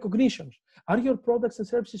 Need for recognition. Are your products and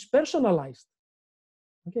services personalized?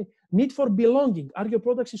 Okay, need for belonging. Are your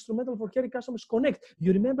products instrumental for helping customers connect?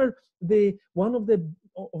 You remember one of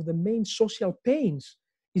the main social pains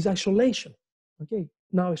is isolation. Okay,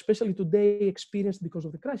 now especially today experienced because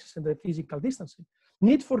of the crisis and the physical distancing.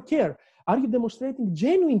 Need for care. Are you demonstrating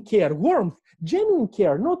genuine care, warmth, genuine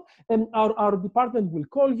care? Not our department will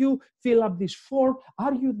call you, fill up this form.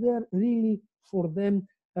 Are you there really for them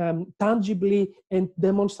tangibly and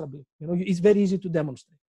demonstrably? You know, it's very easy to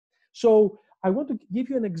demonstrate. So I want to give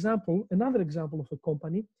you an example, another example of a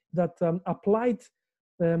company that applied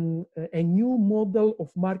a new model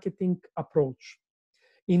of marketing approach.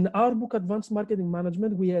 In our book, Advanced Marketing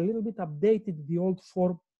Management, we a little bit updated the old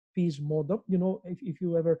 4Ps model. You know, if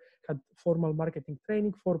you ever had formal marketing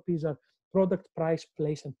training, 4Ps are product, price,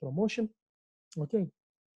 place, and promotion. Okay,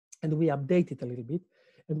 and we updated a little bit,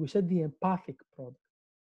 and we said the empathic product.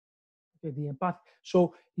 Okay, the empath.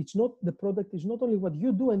 So it's not, the product is not only what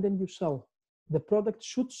you do and then you sell. The product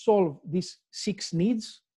should solve these 6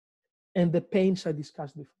 needs and the pains I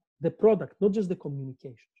discussed before. The product, not just the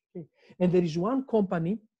communications. Okay? And there is one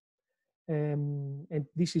company, and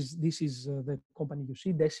this is the company you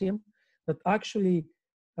see, Deciem, that actually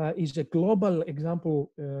is a global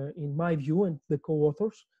example in my view and the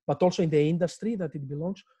co-authors, but also in the industry that it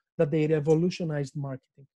belongs, that they revolutionized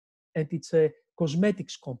marketing. And it's a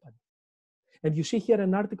cosmetics company. And you see here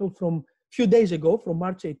an article from a few days ago, from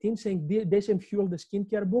March 18, saying Deciem fueled the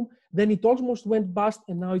skincare boom. Then it almost went bust,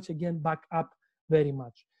 and now it's again back up very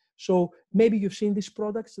much. So maybe you've seen these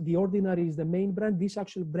products. The Ordinary is the main brand. This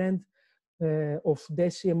actual brand of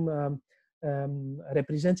Deciem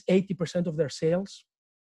represents 80% of their sales.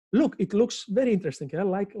 Look, it looks very interesting,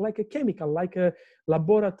 like a chemical, like a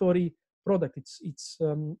laboratory product. It's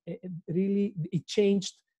really, it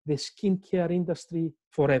changed the skincare industry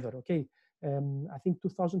forever, okay? I think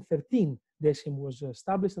 2013, Deciem was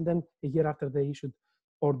established, and then a year after they issued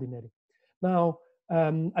Ordinary. Now,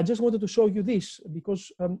 I just wanted to show you this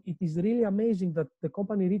because it is really amazing that the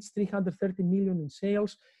company reached 330 million in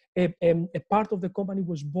sales. A part of the company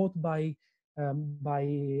was bought by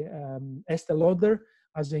Estée Lauder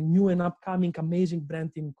as a new and upcoming amazing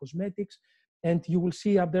brand in cosmetics. And you will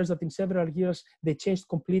see up there that in several years, they changed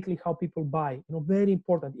completely how people buy. You know, very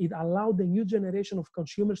important. It allowed the new generation of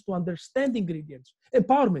consumers to understand ingredients.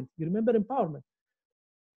 Empowerment. You remember empowerment?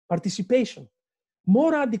 Participation.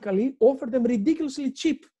 More radically, offer them ridiculously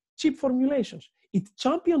cheap formulations. It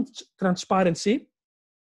championed transparency.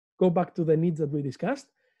 Go back to the needs that we discussed.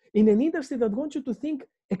 In an industry that wants you to think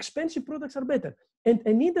expensive products are better. And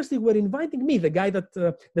an industry where inviting me, the guy that,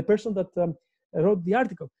 the person that wrote the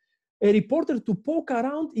article, a reporter to poke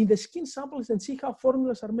around in the skin samples and see how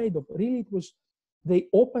formulas are made of. Really, it was, they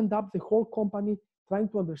opened up the whole company trying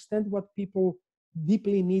to understand what people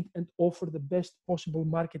deeply need and offer the best possible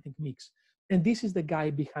marketing mix. And this is the guy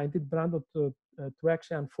behind it, Brandon Truax.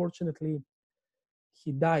 Unfortunately,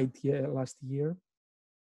 he died last year.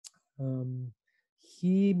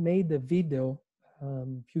 He made a video a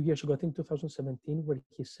few years ago, I think 2017, where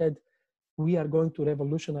he said, we are going to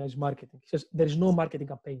revolutionize marketing. He says, there is no marketing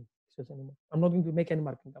campaign. He says anymore. I'm not going to make any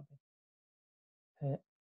marketing campaign.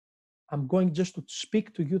 I'm going just to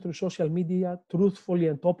speak to you through social media, truthfully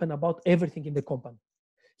and open about everything in the company.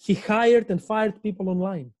 He hired and fired people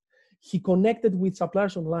online. He connected with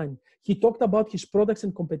suppliers online. He talked about his products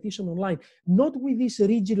and competition online, not with this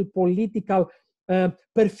rigid political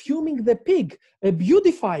perfuming the pig, a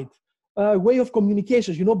beautified way of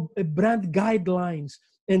communications, you know, brand guidelines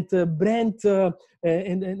and brand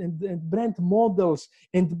models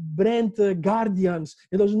and brand guardians.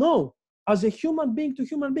 And those, no, as a human being to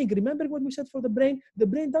human being. Remember what we said for the brain? The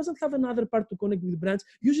brain doesn't have another part to connect with brands,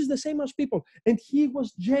 uses the same as people. And he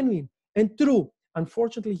was genuine and true.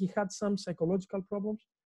 Unfortunately, he had some psychological problems.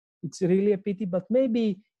 It's really a pity, but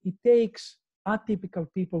maybe it takes atypical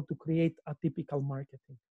people to create atypical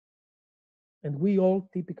marketing. And we all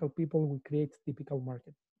typical people, we create typical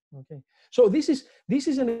marketing. Okay. So this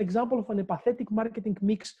is an example of an empathetic marketing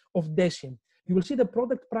mix of Deciem. You will see the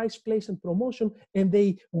product, price, place, and promotion, and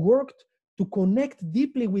they worked to connect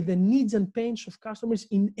deeply with the needs and pains of customers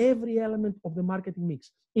in every element of the marketing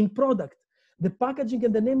mix. In product, the packaging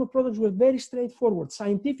and the name of products were very straightforward,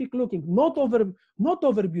 scientific looking, not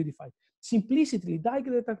over beautified. Simplicity,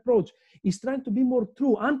 direct approach is trying to be more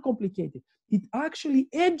true, uncomplicated. It actually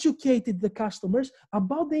educated the customers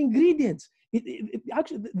about the ingredients. It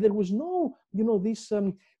actually, there was no, you know, this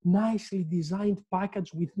nicely designed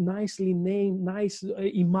package with nicely named, nice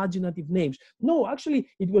imaginative names. No, actually,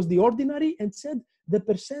 it was the Ordinary and said the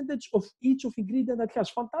percentage of each of ingredient that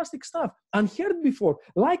has fantastic stuff, unheard before,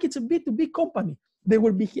 like it's a B2B company. They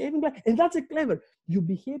were behaving like, and that's a clever. You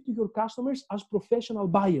behave to your customers as professional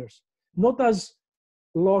buyers, not as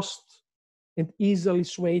lost and easily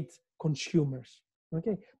swayed consumers.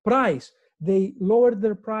 Okay, price. They lowered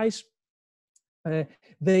their price.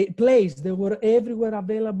 They were everywhere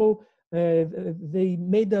available. They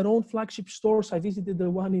made their own flagship stores. I visited the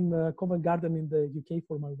one in Covent Garden in the UK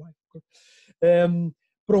for my wife.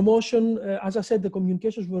 Promotion, as I said, the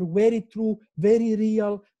communications were very true, very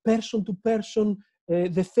real, person to person,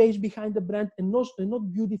 the face behind the brand, and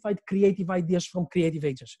not beautified creative ideas from creative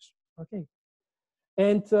agencies. Okay,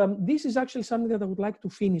 and this is actually something that I would like to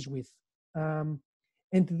finish with.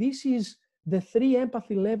 And this is the 3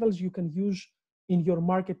 empathy levels you can use in your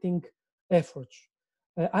marketing efforts.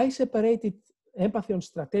 I separated empathy on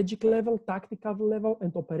strategic level, tactical level,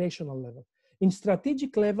 and operational level. In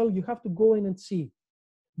strategic level, you have to go in and see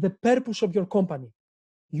the purpose of your company.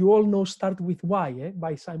 You all know Start With Why,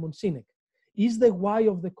 by Simon Sinek. Is the why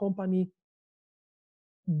of the company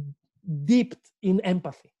dipped in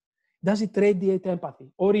empathy? Does it radiate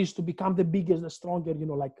empathy? Or is to become the biggest, the stronger,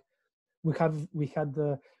 like we had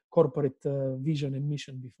the corporate vision and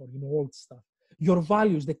mission before, old stuff. Your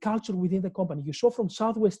values, the culture within the company. You saw from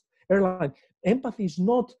Southwest Airlines, empathy is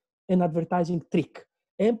not an advertising trick.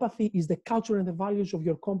 Empathy is the culture and the values of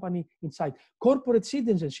your company inside. Corporate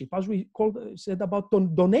citizenship, as we said about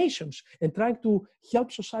donations and trying to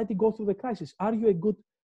help society go through the crisis. Are you a good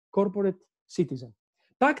corporate citizen?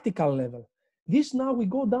 Tactical level. This now we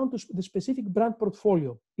go down to the specific brand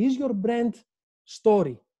portfolio. Is your brand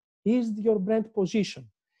story? Is your brand position?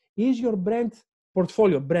 Is your brand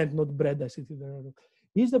portfolio, brand, not bread, I see there.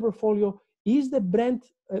 Is the portfolio, is the brand,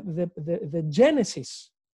 the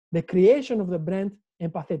genesis, the creation of the brand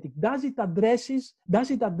empathetic? Does it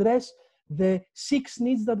address the 6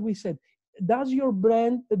 needs that we said? Do your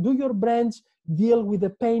brands deal with the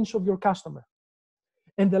pains of your customer?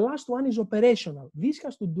 And the last one is operational. This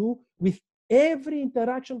has to do with every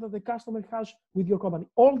interaction that the customer has with your company,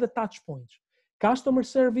 all the touch points, customer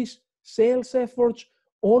service, sales efforts,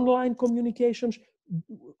 online communications.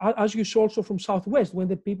 As you saw also from Southwest, when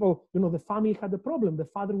the people, the family had a problem, the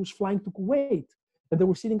father was flying to Kuwait and they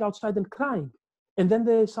were sitting outside and crying. And then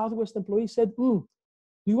the Southwest employee said, do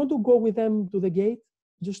you want to go with them to the gate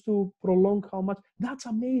just to prolong how much? That's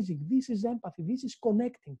amazing. This is empathy. This is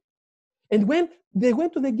connecting. And when they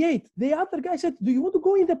went to the gate, the other guy said, do you want to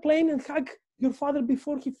go in the plane and hug your father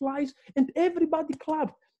before he flies? And everybody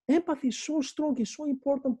clapped. Empathy is so strong. It's so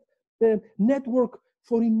important network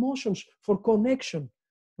for emotions, for connection.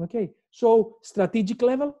 Okay, so strategic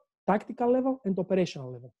level, tactical level, and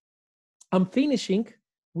operational level. I'm finishing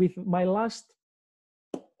with my last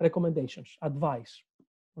recommendations, advice.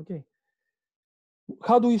 Okay,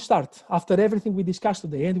 how do you start after everything we discussed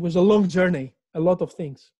today? And it was a long journey, a lot of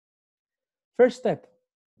things. First step,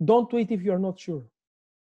 don't tweet if you're not sure.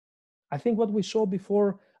 I think what we saw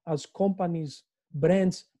before as companies,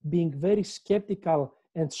 brands being very skeptical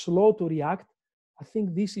and slow to react, I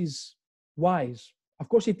think this is wise. Of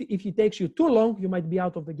course, if it takes you too long, you might be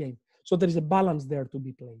out of the game. So there is a balance there to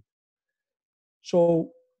be played.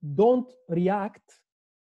 So don't react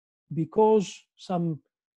because some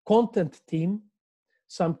content team,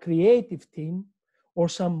 some creative team, or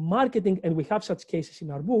some marketing, and we have such cases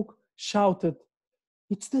in our book, shouted,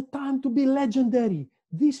 it's the time to be legendary.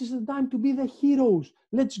 This is the time to be the heroes.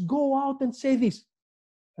 Let's go out and say this.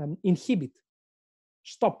 Inhibit.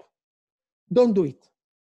 Stop. Don't do it.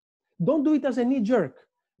 Don't do it as a knee jerk.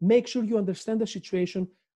 Make sure you understand the situation.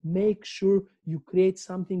 Make sure you create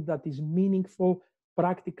something that is meaningful,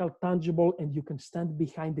 practical, tangible, and you can stand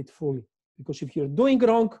behind it fully. Because if you're doing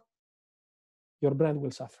wrong, your brand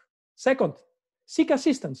will suffer. Second, seek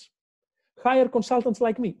assistance. Hire consultants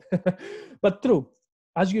like me. But true,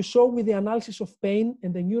 as you saw with the analysis of pain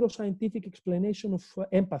and the neuroscientific explanation of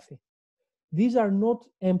empathy, these are not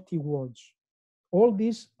empty words. All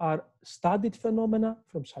these are studied phenomena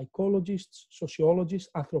from psychologists, sociologists,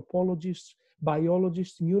 anthropologists,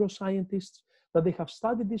 biologists, neuroscientists, that they have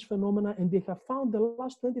studied these phenomena and they have found the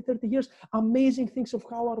last 20, 30 years amazing things of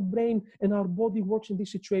how our brain and our body works in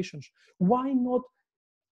these situations. Why not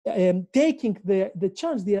taking the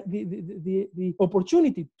chance, the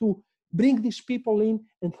opportunity to bring these people in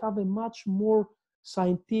and have a much more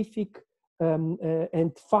scientific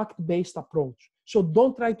and fact-based approach. So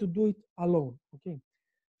don't try to do it alone, okay?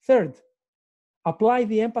 Third, apply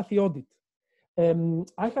the empathy audit.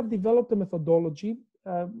 I have developed a methodology.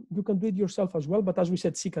 You can do it yourself as well, but as we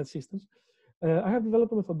said, seek assistance. I have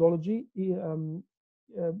developed a methodology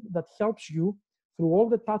that helps you through all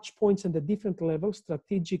the touch points and the different levels,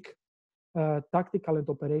 strategic, tactical, and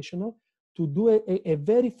operational, to do a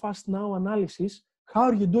very fast now analysis How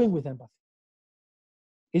are you doing with empathy?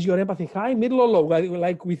 Is your empathy high, middle, or low?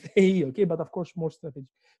 Like with AE, okay? But of course, more strategy.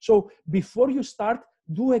 So before you start,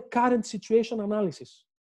 do a current situation analysis.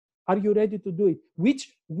 Are you ready to do it?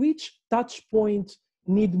 Which touch points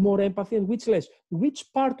need more empathy and which less?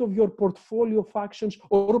 Which part of your portfolio of actions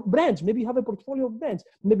or brands, maybe you have a portfolio of brands,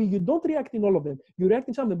 maybe you don't react in all of them, you react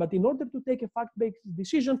in some of them, but in order to take a fact-based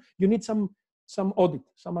decision, you need some audit,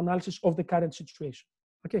 some analysis of the current situation.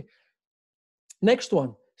 Okay. Next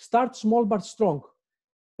one, start small but strong.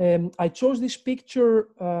 I chose this picture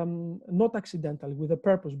not accidentally, with a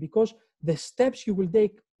purpose, because the steps you will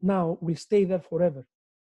take now will stay there forever.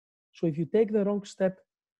 So if you take the wrong step,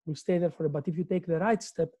 will stay there forever. But if you take the right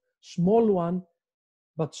step, small one,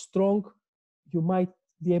 but strong, you might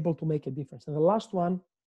be able to make a difference. And the last one,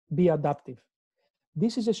 be adaptive.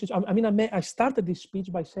 This is I started this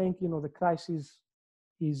speech by saying, the crisis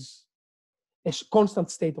is a constant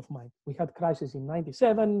state of mind. We had crisis in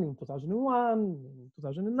 97, in 2001, in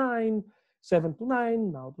 2009, 7 to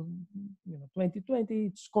 9, now 2020,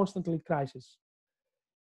 it's constantly crisis.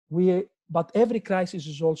 But every crisis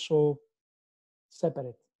is also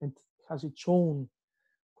separate and has its own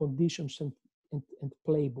conditions and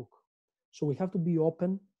playbook. So we have to be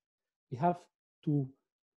open. We have to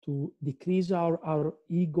decrease our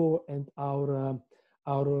ego and our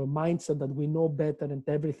mindset that we know better and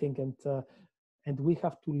everything, and we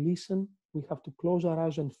have to listen. We have to close our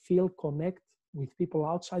eyes and connect with people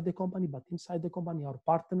outside the company, but inside the company, our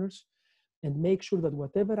partners, and make sure that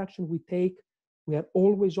whatever action we take, we are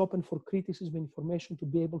always open for criticism and information to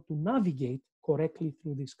be able to navigate correctly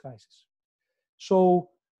through this crisis. So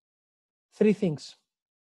 3 things.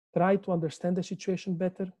 Try to understand the situation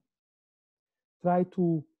better. Try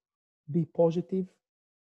to be positive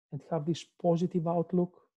and have this positive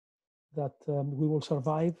outlook that we will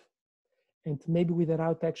survive. And maybe with the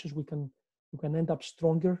right actions, we can end up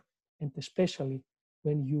stronger. And especially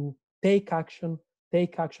when you take action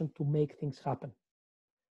to make things happen.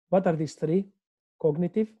 What are these 3?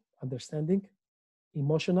 Cognitive, understanding;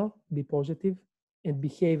 emotional, be positive; and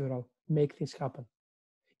behavioral, make things happen.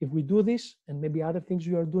 If we do this, and maybe other things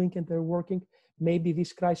you are doing and they're working, maybe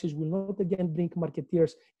this crisis will not again bring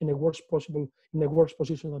marketeers in a worse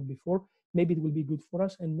position than before. Maybe it will be good for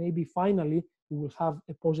us, and maybe finally we will have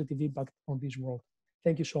a positive impact on this world.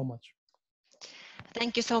 Thank you so much.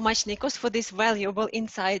 Thank you so much, Nikos, for these valuable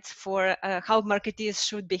insights for how marketeers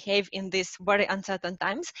should behave in these very uncertain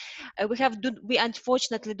times. We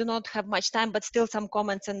unfortunately do not have much time, but still some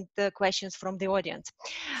comments and questions from the audience.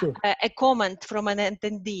 Sure. A comment from an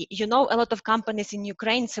attendee. A lot of companies in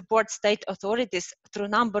Ukraine support state authorities through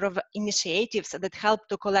a number of initiatives that help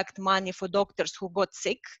to collect money for doctors who got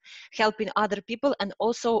sick, helping other people, and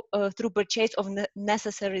also through purchase of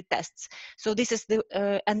necessary tests. So this is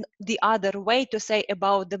the other way to say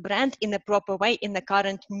about the brand in a proper way in the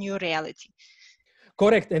current new reality.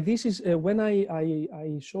 Correct. And this is when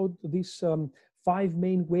I showed these 5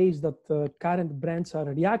 main ways that current brands are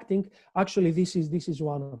reacting. Actually, this is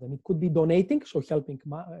one of them. It could be donating, so helping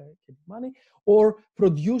money, or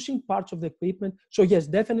producing parts of the equipment. So yes,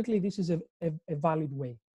 definitely this is a valid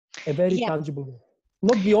way, a very tangible way.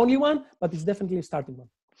 Not the only one, but it's definitely a starting one.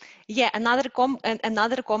 Yeah, another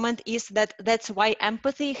comment is that's why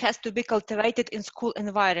empathy has to be cultivated in school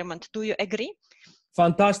environment. Do you agree?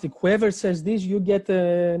 Fantastic. Whoever says this, you get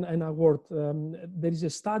an award. There is a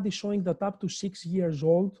study showing that up to 6 years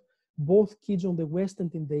old, both kids on the West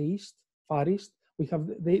and in the Far East,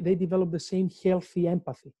 they develop the same healthy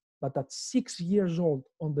empathy. But at 6 years old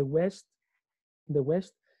in the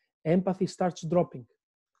West, empathy starts dropping.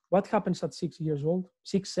 What happens at 6 years old?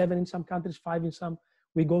 6, 7 in some countries, 5 in some.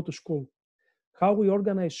 We go to school. How we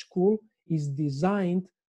organize school is designed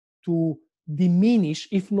to diminish,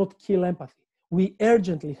 if not kill, empathy. We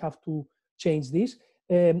urgently have to change this.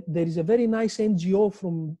 There is a very nice NGO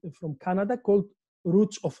from Canada called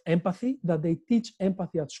Roots of Empathy that they teach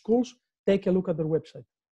empathy at schools. Take a look at their website.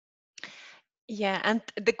 Yeah, and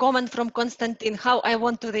the comment from Konstantin, how I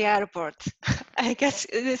went to the airport. I guess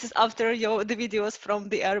this is after the videos from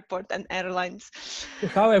the airport and airlines.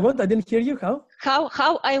 How I went? I didn't hear you.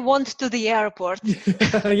 How I went to the airport.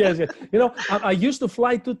 Yes. I used to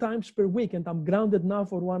fly 2 times per week, and I'm grounded now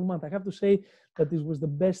for 1 month. I have to say that this was the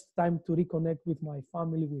best time to reconnect with my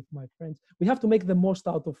family, with my friends. We have to make the most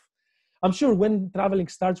out of. I'm sure when traveling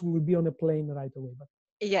starts, we will be on a plane right away. But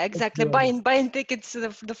yeah, exactly. Buying tickets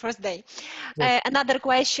the first day. Yes. Another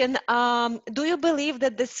question. Do you believe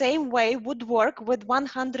that the same way would work with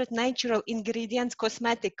 100 natural ingredients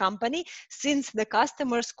cosmetic company, since the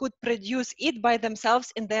customers could produce it by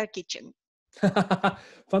themselves in their kitchen?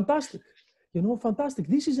 Fantastic. Fantastic.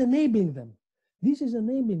 This is enabling them. This is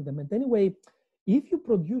enabling them. And anyway, if you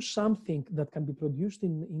produce something that can be produced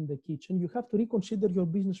in the kitchen, you have to reconsider your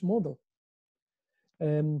business model.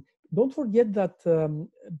 Don't forget that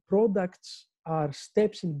products are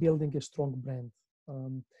steps in building a strong brand.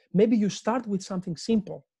 Maybe you start with something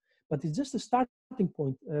simple, but it's just a starting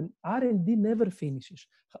point. R&D never finishes.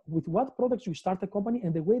 With what products you start a company,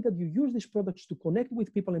 and the way that you use these products to connect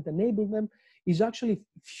with people and enable them is actually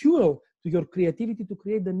fuel to your creativity to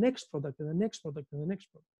create the next product and the next product and the next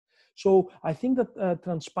product. So I think that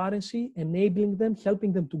transparency, enabling them,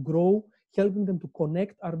 helping them to grow, helping them to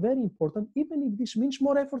connect are very important, even if this means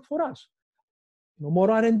more effort for us. You know, more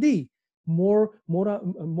R&D, more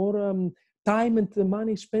time and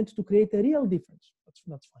money spent to create a real difference.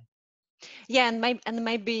 That's fine. Yeah, and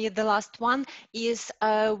maybe the last one is,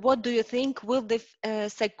 what do you think will the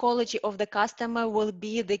psychology of the customer will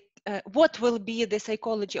be what will be the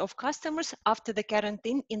psychology of customers after the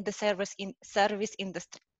quarantine in the service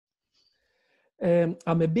industry?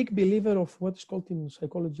 I'm a big believer of what's called in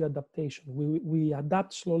psychology adaptation. We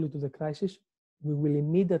adapt slowly to the crisis. We will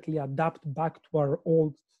immediately adapt back to our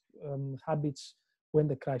old habits when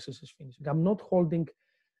the crisis is finished. I'm not holding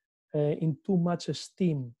in too much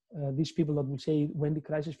esteem these people that will say when the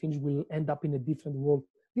crisis finishes, we'll end up in a different world.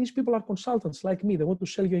 These people are consultants like me. They want to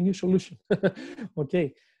sell you a new solution.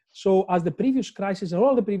 Okay. So as the previous crisis and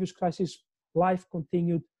all the previous crises, life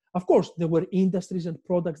continued. Of course, there were industries and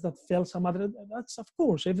products that fell some other. That's, of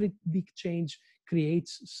course, every big change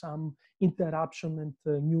creates some interruption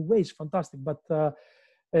and new ways. Fantastic. But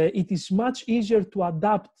it is much easier to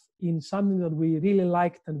adapt in something that we really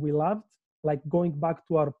liked and we loved, like going back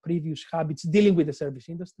to our previous habits, dealing with the service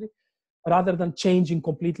industry, rather than changing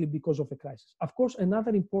completely because of a crisis. Of course,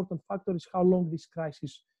 another important factor is how long this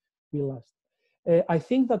crisis will last. I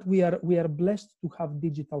think that we are blessed to have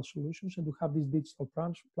digital solutions and to have these digital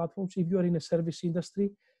platforms. If you are in a service industry,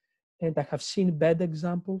 and I have seen bad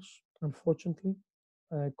examples, unfortunately,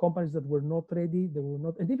 companies that were not ready, they were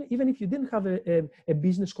not, and even if you didn't have a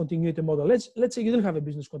business continuity model, let's say you didn't have a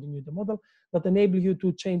business continuity model that enabled you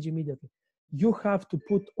to change immediately. You have to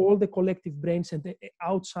put all the collective brains and the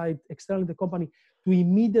outside, external the company to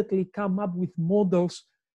immediately come up with models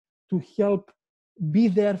to help be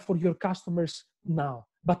there for your customers now,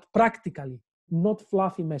 but practically, not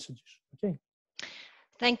fluffy messages. Okay.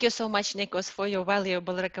 Thank you so much, Nikos, for your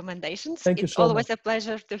valuable recommendations. Thank you it's so always much. a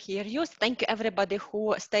pleasure to hear you. Thank you, everybody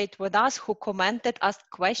who stayed with us, who commented, asked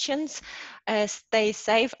questions. Stay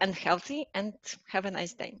safe and healthy, and have a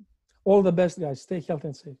nice day. All the best, guys. Stay healthy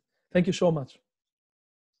and safe. Thank you so much.